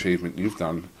proud achievement you've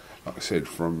done, like I said,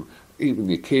 from even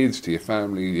your kids to your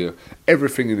family,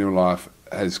 everything in your life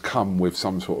has come with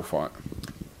some sort of fight?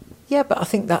 Yeah, but I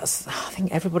think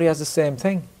everybody has the same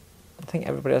thing.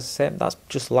 That's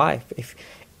just life.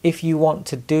 If you want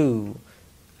to do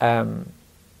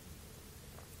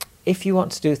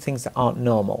things that aren't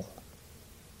normal,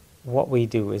 what we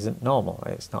do isn't normal.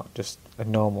 It's not just a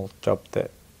normal job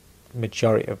that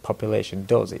majority of population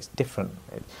does. It's different,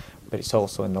 but it's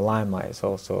also in the limelight. It's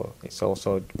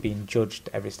also being judged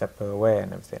every step of the way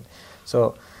and everything.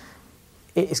 So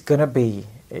it's gonna be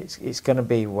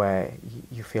where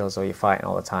you feel as though you're fighting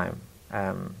all the time,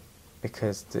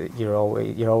 because you're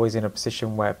always in a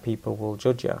position where people will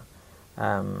judge you,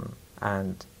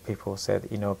 and people say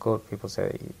that you're no good. People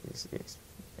say it's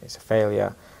a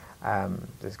failure.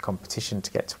 There's competition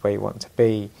to get to where you want to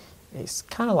be. It's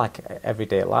kind of like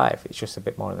everyday life. It's just a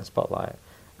bit more in the spotlight.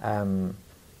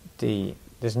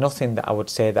 There's nothing that I would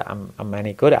say that I'm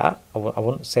any good at. I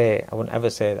wouldn't ever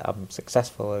say that I'm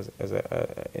successful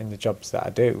in the jobs that I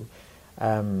do.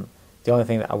 The only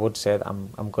thing that I would say that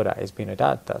I'm good at is being a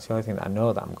dad. That's the only thing that I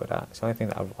know that I'm good at. It's the only thing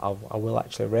that I will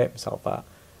actually rate myself at.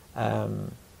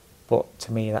 But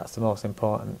to me, that's the most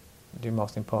important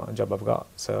job I've got.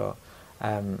 So.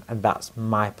 And that's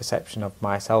my perception of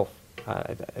myself.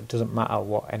 It doesn't matter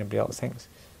what anybody else thinks.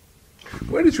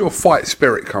 Where does your fight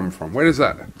spirit come from? Where does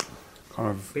that kind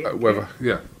of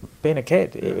being a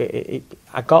kid?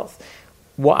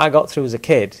 What I got through as a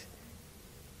kid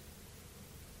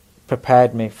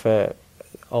prepared me for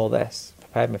all this.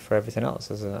 Prepared me for everything else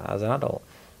as an adult.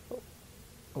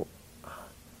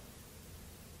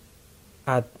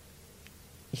 You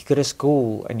go to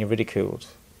school and you're ridiculed.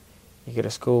 You go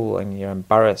to school and you're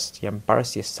embarrassed. You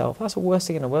embarrass yourself. That's the worst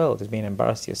thing in the world, is being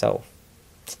embarrassed yourself.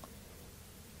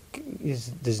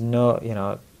 There's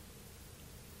no,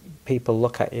 people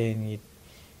look at you and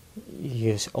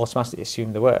you automatically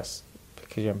assume the worst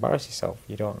because you embarrass yourself.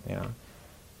 You don't,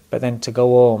 But then to go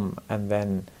home, and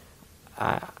then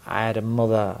I had a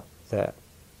mother that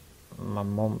my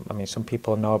mum, some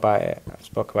people know about it. I've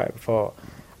spoken about it before.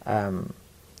 I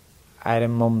had a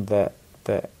mum that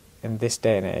in this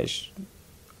day and age,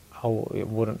 I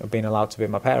wouldn't have been allowed to be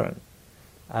my parent.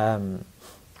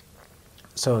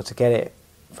 So to get it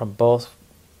from both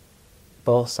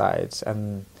sides,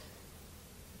 and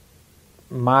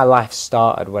my life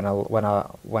started when I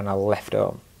left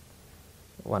home.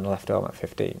 When I left home at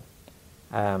 15.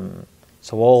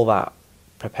 So all that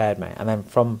prepared me, and then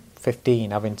from 15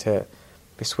 having to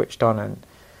be switched on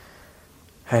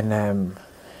and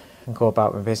go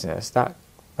about my business, that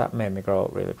made me grow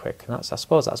up really quick, and I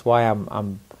suppose that's why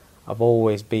I've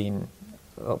always been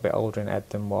a little bit older in head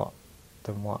than what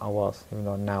than what I was, even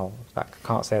though now I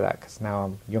can't say that because now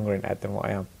I'm younger in head than what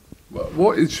I am.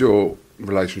 What is your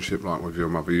relationship like with your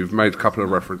mother? You've made a couple of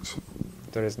references.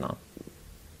 There is none.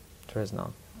 There is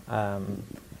none.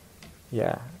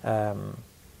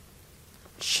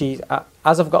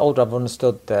 As I've got older, I've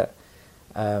understood that,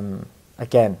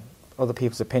 again, other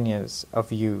people's opinions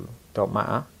of you don't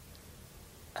matter.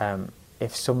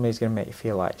 If somebody's going to make you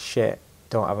feel like shit,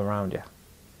 don't have them around you.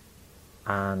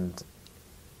 And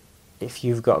if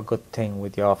you've got a good thing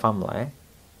with your family,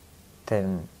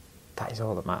 then that is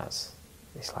all that matters.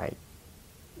 It's like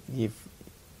you've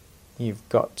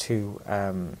got to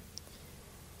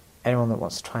anyone that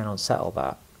wants to try and unsettle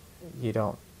that, you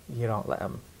don't let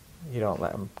them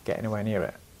get anywhere near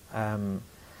it.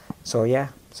 So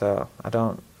I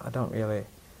don't really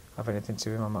have anything to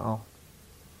do with them at all.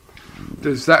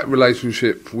 Does that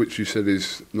relationship, which you said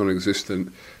is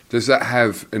non-existent, does that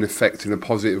have an effect in a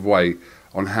positive way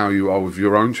on how you are with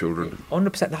your own children?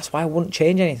 100%. That's why I wouldn't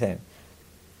change anything.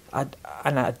 And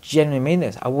I genuinely mean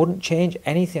this. I wouldn't change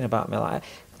anything about my life.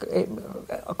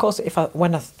 Of course,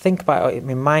 when I think about it,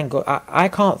 my mind goes. I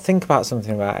can't think about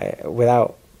something about it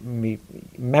without me.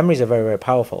 Memories are very, very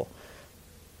powerful.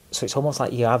 So it's almost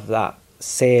like you have that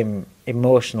same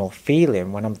emotional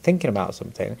feeling when I'm thinking about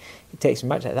something. It takes me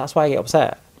back to it. That's why I get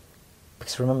upset,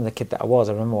 because I remember the kid that I was.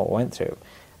 I remember what I went through,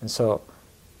 and so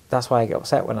that's why I get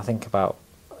upset when I think about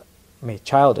my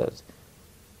childhood.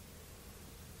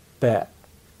 But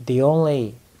the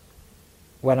only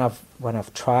when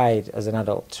I've tried as an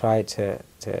adult, to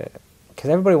because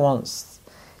everybody wants.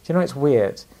 Do you know it's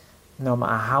weird? No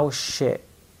matter how shit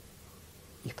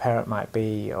your parent might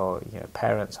be, or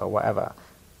parents or whatever,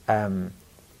 no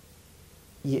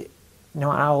matter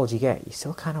how old you get, you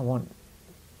still kind of want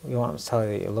them to tell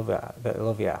you that they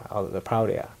love you, or that they're proud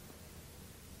of you,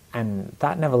 and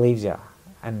that never leaves you.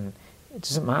 And it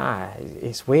doesn't matter.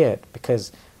 It's weird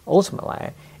because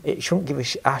ultimately, I shouldn't give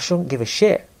a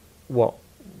shit what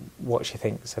she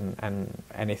thinks and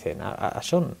anything. I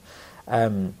shouldn't.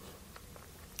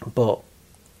 But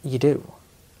you do.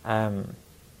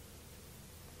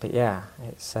 But yeah,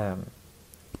 it's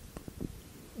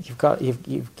you've got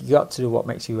to do what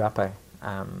makes you happy.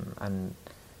 And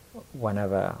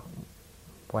whenever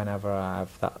I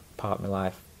have that part of my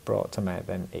life brought to me,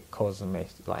 then it causes me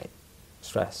like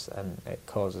stress, and it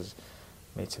causes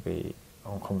me to be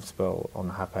uncomfortable,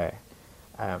 unhappy.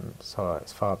 So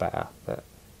it's far better that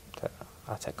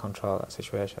I take control of that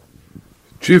situation.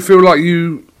 Do you feel like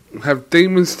you have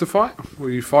demons to fight?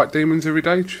 Will you fight demons every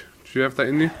day? Do you have that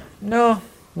in you? No,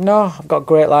 I've got a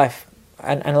great life.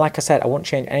 And like I said, I won't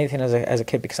change anything as a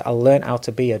kid, because I learned how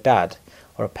to be a dad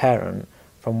or a parent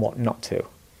from what not to.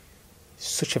 It's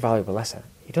such a valuable lesson.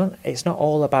 It's not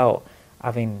all about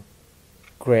having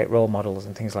great role models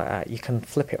and things like that. You can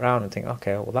flip it around and think,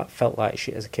 okay, well that felt like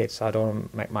shit as a kid, so I don't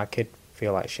want to make my kid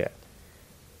feel like shit.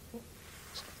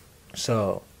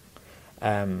 So,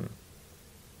 I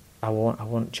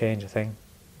won't change a thing.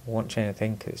 I won't change a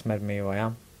thing because it's made me who I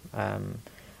am.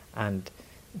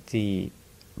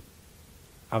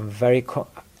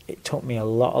 It took me a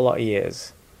lot of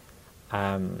years.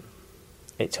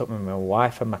 It took me my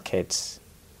wife and my kids,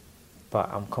 but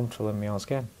I'm comfortable in my own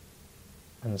skin.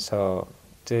 And so,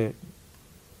 does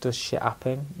shit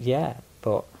happen? Yeah,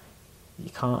 but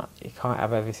you can't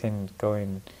have everything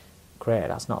going great.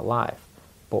 That's not life.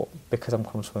 But because I'm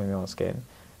comfortable in my own skin,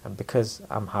 and because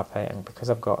I'm happy, and because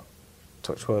I've got,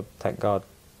 touch wood, thank God,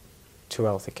 2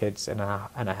 healthy kids and a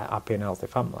happy and healthy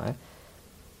family,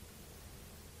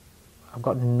 I've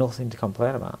got nothing to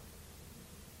complain about.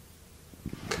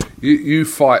 You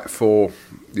fight for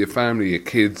your family, your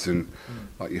kids, and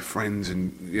like your friends,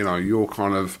 and you're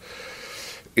kind of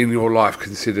in your life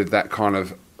considered that kind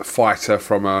of fighter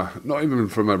from not even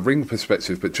from a ring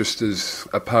perspective, but just as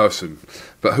a person.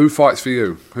 But who fights for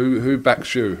you? Who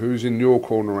backs you? Who's in your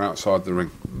corner outside the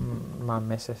ring? My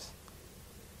missus.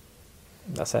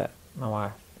 That's it. My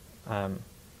wife.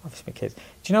 Obviously my kids. Do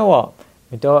you know what?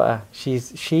 My daughter,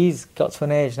 she's got to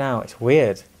an age now, it's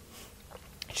weird.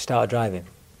 She started driving.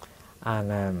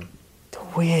 And the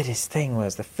weirdest thing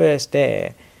was the first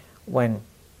day when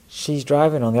she's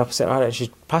driving on the opposite road and she's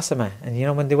passing me.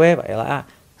 And when they wave at you like that,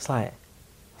 it's like,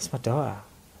 that's my daughter.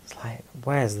 It's like,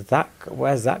 where's that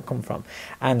come from?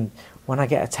 And when I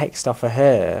get a text off of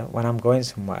her when I'm going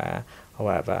somewhere or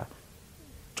whatever,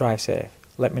 drive safe,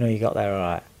 let me know you got there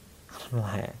alright. I'm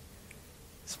like,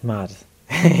 it's mad.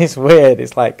 It's weird.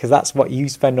 It's like, because that's what you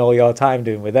spend all your time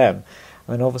doing with them.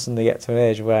 And then all of a sudden they get to an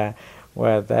age where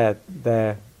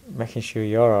they're making sure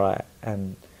you're alright.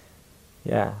 And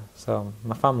yeah, so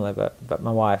my family, but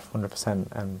my wife 100%,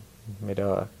 and my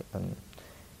daughter, and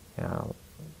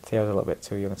Theo's a little bit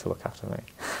too young to look after me.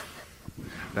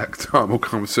 That time will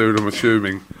come soon, I'm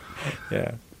assuming.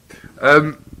 Yeah.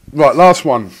 Right, last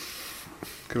one.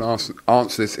 Can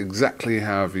answer this exactly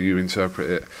however you interpret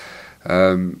it.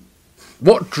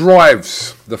 What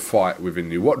drives the fight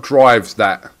within you? What drives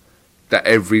that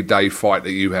everyday fight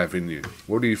that you have in you?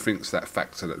 What do you think's that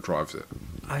factor that drives it?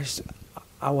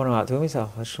 I want to outdo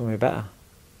myself. I just want to be better.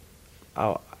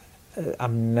 I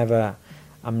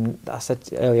said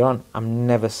earlier on, I'm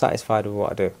never satisfied with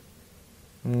what I do.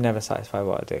 I'm never satisfied with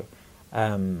what I do.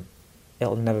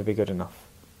 It'll never be good enough.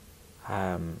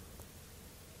 And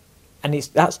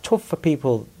that's tough for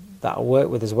people that I work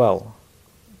with as well,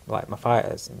 like my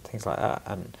fighters and things like that.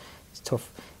 And it's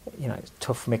tough, it's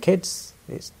tough for my kids.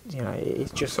 It's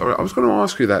just. Sorry, I was going to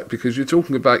ask you that because you're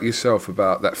talking about yourself,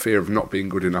 about that fear of not being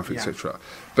good enough, etc.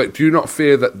 But do you not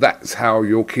fear that that's how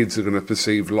your kids are going to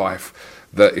perceive life?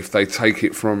 That if they take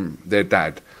it from their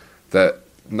dad, that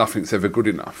nothing's ever good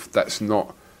enough. That's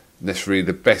not necessarily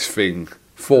the best thing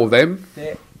for them.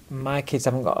 My kids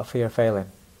haven't got a fear of failing.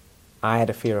 I had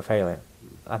a fear of failing,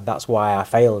 and that's why I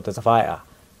failed as a fighter.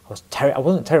 I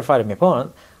wasn't terrified of my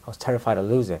opponent. I was terrified of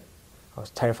losing. I was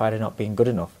terrified of not being good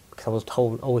enough because I was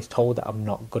always told that I'm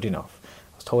not good enough.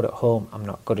 I was told at home I'm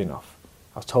not good enough.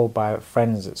 I was told by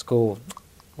friends at school,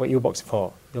 "What are you boxing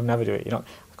for? You'll never do it." I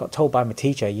got told by my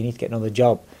teacher, "You need to get another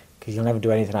job because you'll never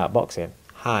do anything out of boxing."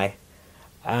 Hi.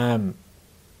 I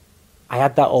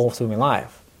had that all through my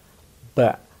life,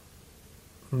 but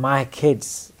my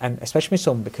kids, and especially my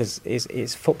son, because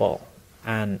it's football,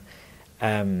 and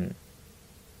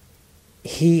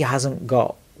he hasn't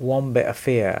got one bit of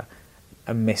fear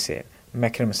of missing,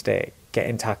 making a mistake,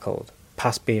 getting tackled,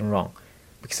 past being wrong,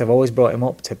 because I've always brought him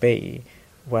up to be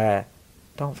where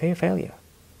don't fear failure.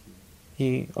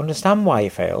 You understand why you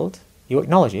failed, you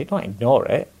acknowledge it, don't ignore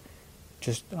it.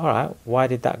 Just, all right, why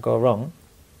did that go wrong?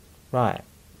 Right,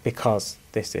 because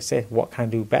this. What can I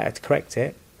do better to correct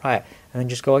it? Right, and then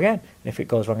just go again. And if it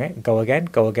goes wrong, go again.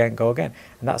 And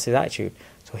that's his attitude.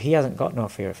 So he hasn't got no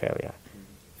fear of failure.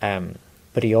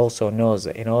 But he also knows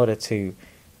that in order to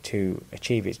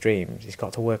achieve his dreams, he's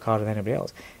got to work harder than anybody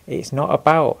else. It's not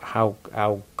about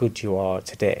how good you are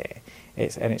today.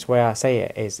 It's where I say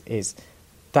it is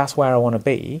that's where I want to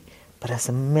be, but there's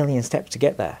a million steps to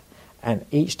get there. And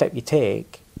each step you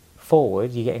take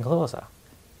forward, you're getting closer.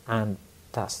 And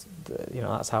that's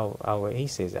how he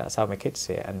sees it. That's how my kids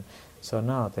see it. And so and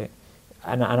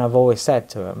I've always said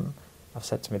to him, I've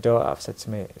said to my daughter, I've said to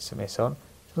my son,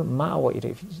 it doesn't matter what you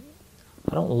do.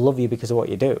 I don't love you because of what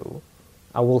you do.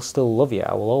 I will still love you.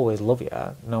 I will always love you,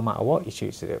 no matter what you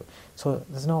choose to do. So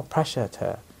there's no pressure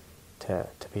to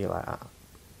be like that.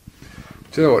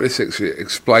 Do you know what? This actually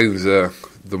explains the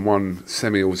one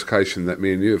semi-altercation that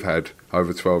me and you have had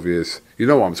over 12 years. You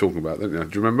know what I'm talking about, don't you?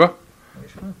 Do you remember?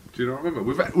 Do you not remember?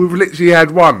 We've literally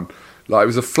had one. Like, it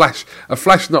was a flash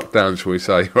knockdown, shall we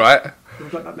say, right?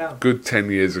 We've got that down. Good 10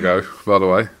 years ago, by the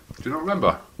way. Do you not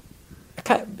remember?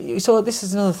 So this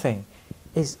is another thing,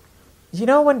 is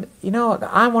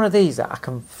I'm one of these that I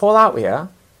can fall out with you,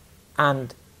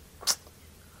 and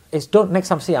it's done. Next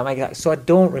time I see it, I'm like, so I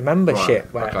don't remember shit.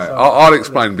 Okay, I'll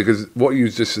explain, because what you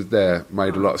just said there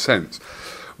made a lot of sense.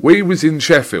 We was in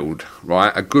Sheffield,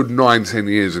 right, a good 9-10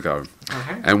 years ago,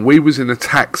 and we was in a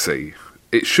taxi.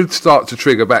 It should start to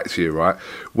trigger back to you, right?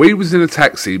 We was in a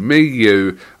taxi, me,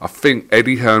 you, I think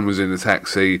Eddie Hearn was in a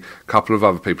taxi, a couple of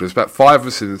other people. There's about 5 of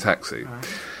us in the taxi.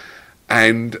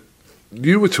 And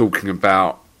you were talking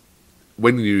about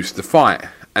when you used to fight.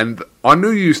 And I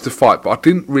knew you used to fight, but I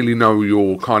didn't really know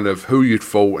your kind of who you'd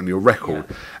fought and your record.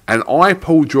 Yeah. And I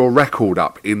pulled your record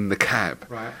up in the cab.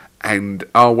 Right. And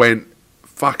I went,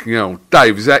 fucking hell,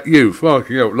 Dave, is that you?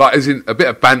 Fucking hell. Like, as in a bit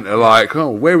of banter, like,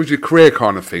 oh, where was your career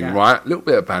kind of thing, right? A little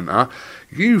bit of banter.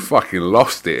 You fucking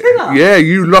lost it. Yeah,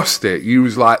 you lost it. You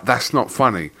was like, that's not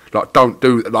funny. Like, don't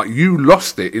do that. Like, you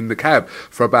lost it in the cab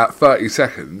for about 30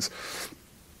 seconds.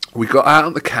 We got out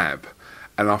of the cab,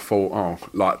 and I thought, oh,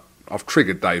 like, I've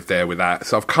triggered Dave there with that.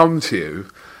 So I've come to you,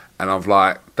 and I've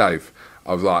like, Dave,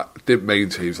 I was like, didn't mean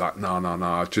to. He was like,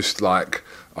 no, just like,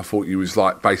 I thought you was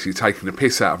like basically taking the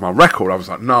piss out of my record. I was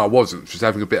like, no, I wasn't. Just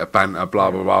having a bit of banter,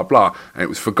 blah, blah, blah, blah. And it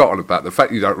was forgotten about. The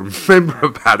fact you don't remember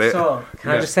about it. So,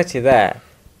 can I just say to you there,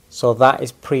 so that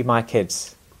is pre my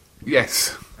kids.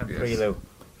 Yes. And pre Lou.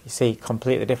 You see,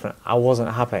 completely different. I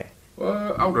wasn't happy.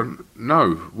 Well, hold on.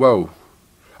 No. Well,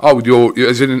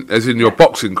 as in your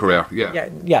boxing career. Yeah.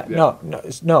 No.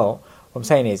 What I'm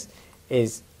saying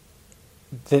is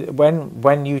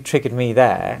when you triggered me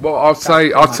there. Well, I'd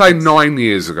say 9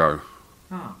 years ago.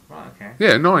 Oh, right, okay.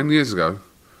 Yeah, 9 years ago.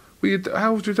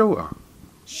 How old's your daughter?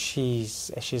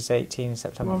 She's 18 in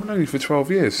September. Well, I've known you for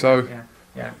 12 years, so...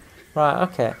 Yeah. Right,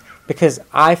 okay. Because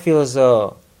I feel as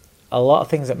though a lot of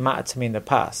things that mattered to me in the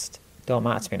past don't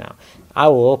matter to me now. I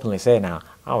will openly say now,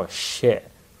 I was shit.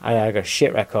 I got a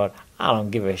shit record. I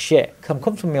don't give a shit. Cause I'm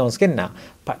comfortable in my own skin now.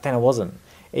 Back then I wasn't.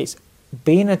 It's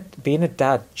being a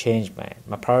dad changed me.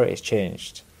 My priorities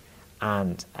changed.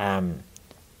 And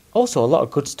also a lot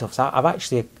of good stuff. So I've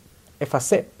actually, if I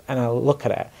sit and I look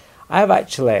at it, I've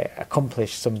actually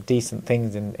accomplished some decent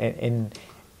things in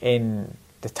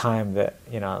the time that,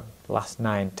 the last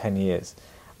 9-10 years.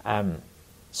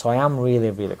 So I am really,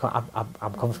 really, I'm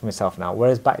comfortable with myself now.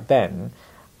 Whereas back then,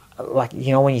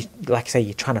 when you, like I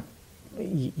say,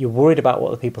 you're worried about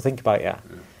what the people think about you. Yeah.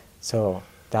 So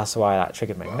that's why that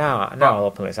triggered me. Now I'll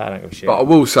openly say I don't give a shit. But I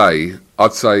will say,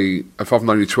 I'd say, if I've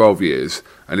known you 12 years,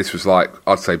 and this was like,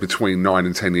 I'd say between 9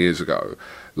 and 10 years ago,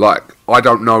 like, I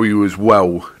don't know you as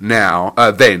well now,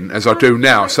 then, as I do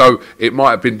now, so it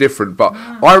might have been different, but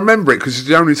I remember it because it's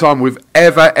the only time we've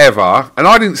ever, and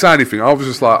I didn't say anything, I was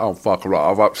just like, oh, fuck, all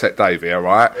right, I've upset Dave here,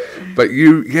 right? But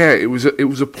it was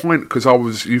a point, because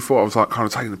you thought I was like kind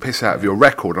of taking the piss out of your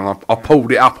record, and I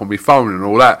pulled it up on my phone and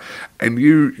all that, and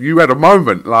you had a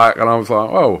moment, like, and I was like,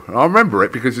 oh, and I remember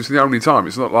it because it's the only time,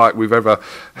 it's not like we've ever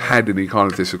had any kind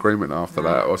of disagreement after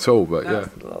that at all, but yeah.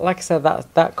 Like I said,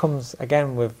 that comes,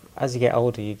 again, with, as you get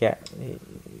older, you get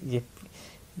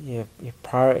your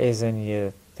priorities and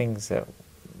your things that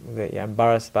you're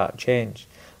embarrassed about change.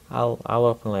 I'll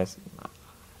openly,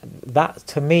 that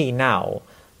to me now,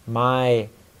 my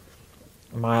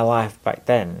life back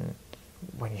then,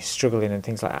 when you're struggling and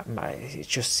things like that, it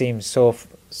just seems so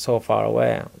far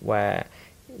away. Where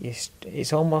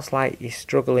it's almost like you're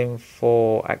struggling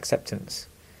for acceptance.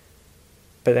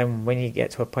 But then when you get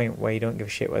to a point where you don't give a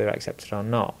shit whether you're accepted or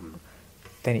not,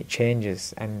 then it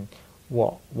changes, and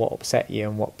what upset you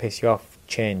and what pissed you off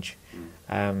change.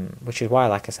 Which is why,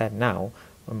 like I said, now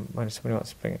when somebody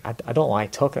wants to bring, I don't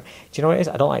like talking. Do you know what it is?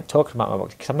 I don't like talking about my book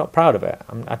because I'm not proud of it.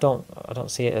 I don't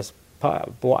see it as part.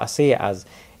 But what I see it as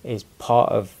is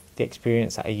part of the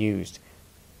experience that I used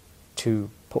to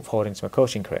put forward into my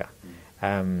coaching career.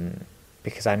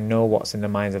 Because I know what's in the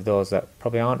minds of those that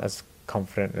probably aren't as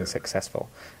confident and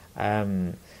successful.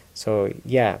 So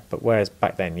yeah, but whereas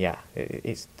back then,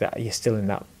 it's that you're still in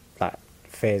that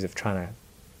phase of trying to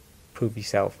prove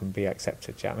yourself and be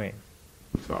accepted. Do you know what I mean?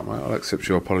 Sorry, mate, I'll accept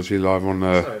your apology live on.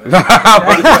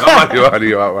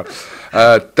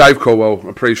 Dave Coldwell,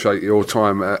 appreciate your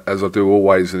time as I do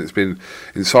always, and it's been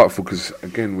insightful because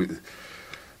again,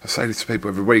 I say this to people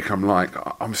every week. I'm like,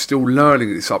 I'm still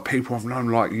learning. It's like people I've known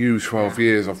like you 12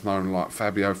 years. I've known like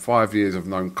Fabio 5 years. I've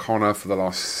known Connor for the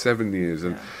last 7 years,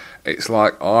 and it's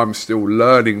like I'm still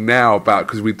learning now about,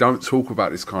 because we don't talk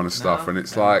about this kind of stuff, and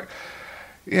it's like,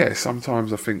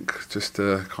 sometimes I think just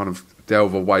to kind of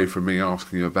delve away from me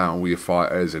asking you about all your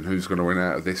fighters and who's going to win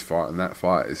out of this fight and that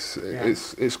fight, it's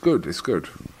good. It's good.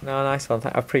 No, nice one.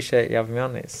 I appreciate you having me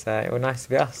on. It was nice to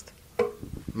be asked.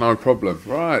 No problem.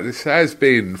 Right, this has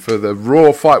been for the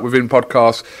Raw Fight Within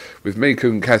podcast with me,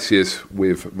 Kugan Cassius,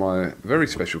 with my very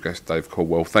special guest, Dave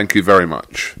Coldwell. Thank you very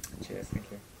much. Cheers, thank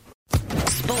you.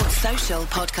 Sports Social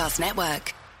Podcast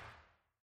Network.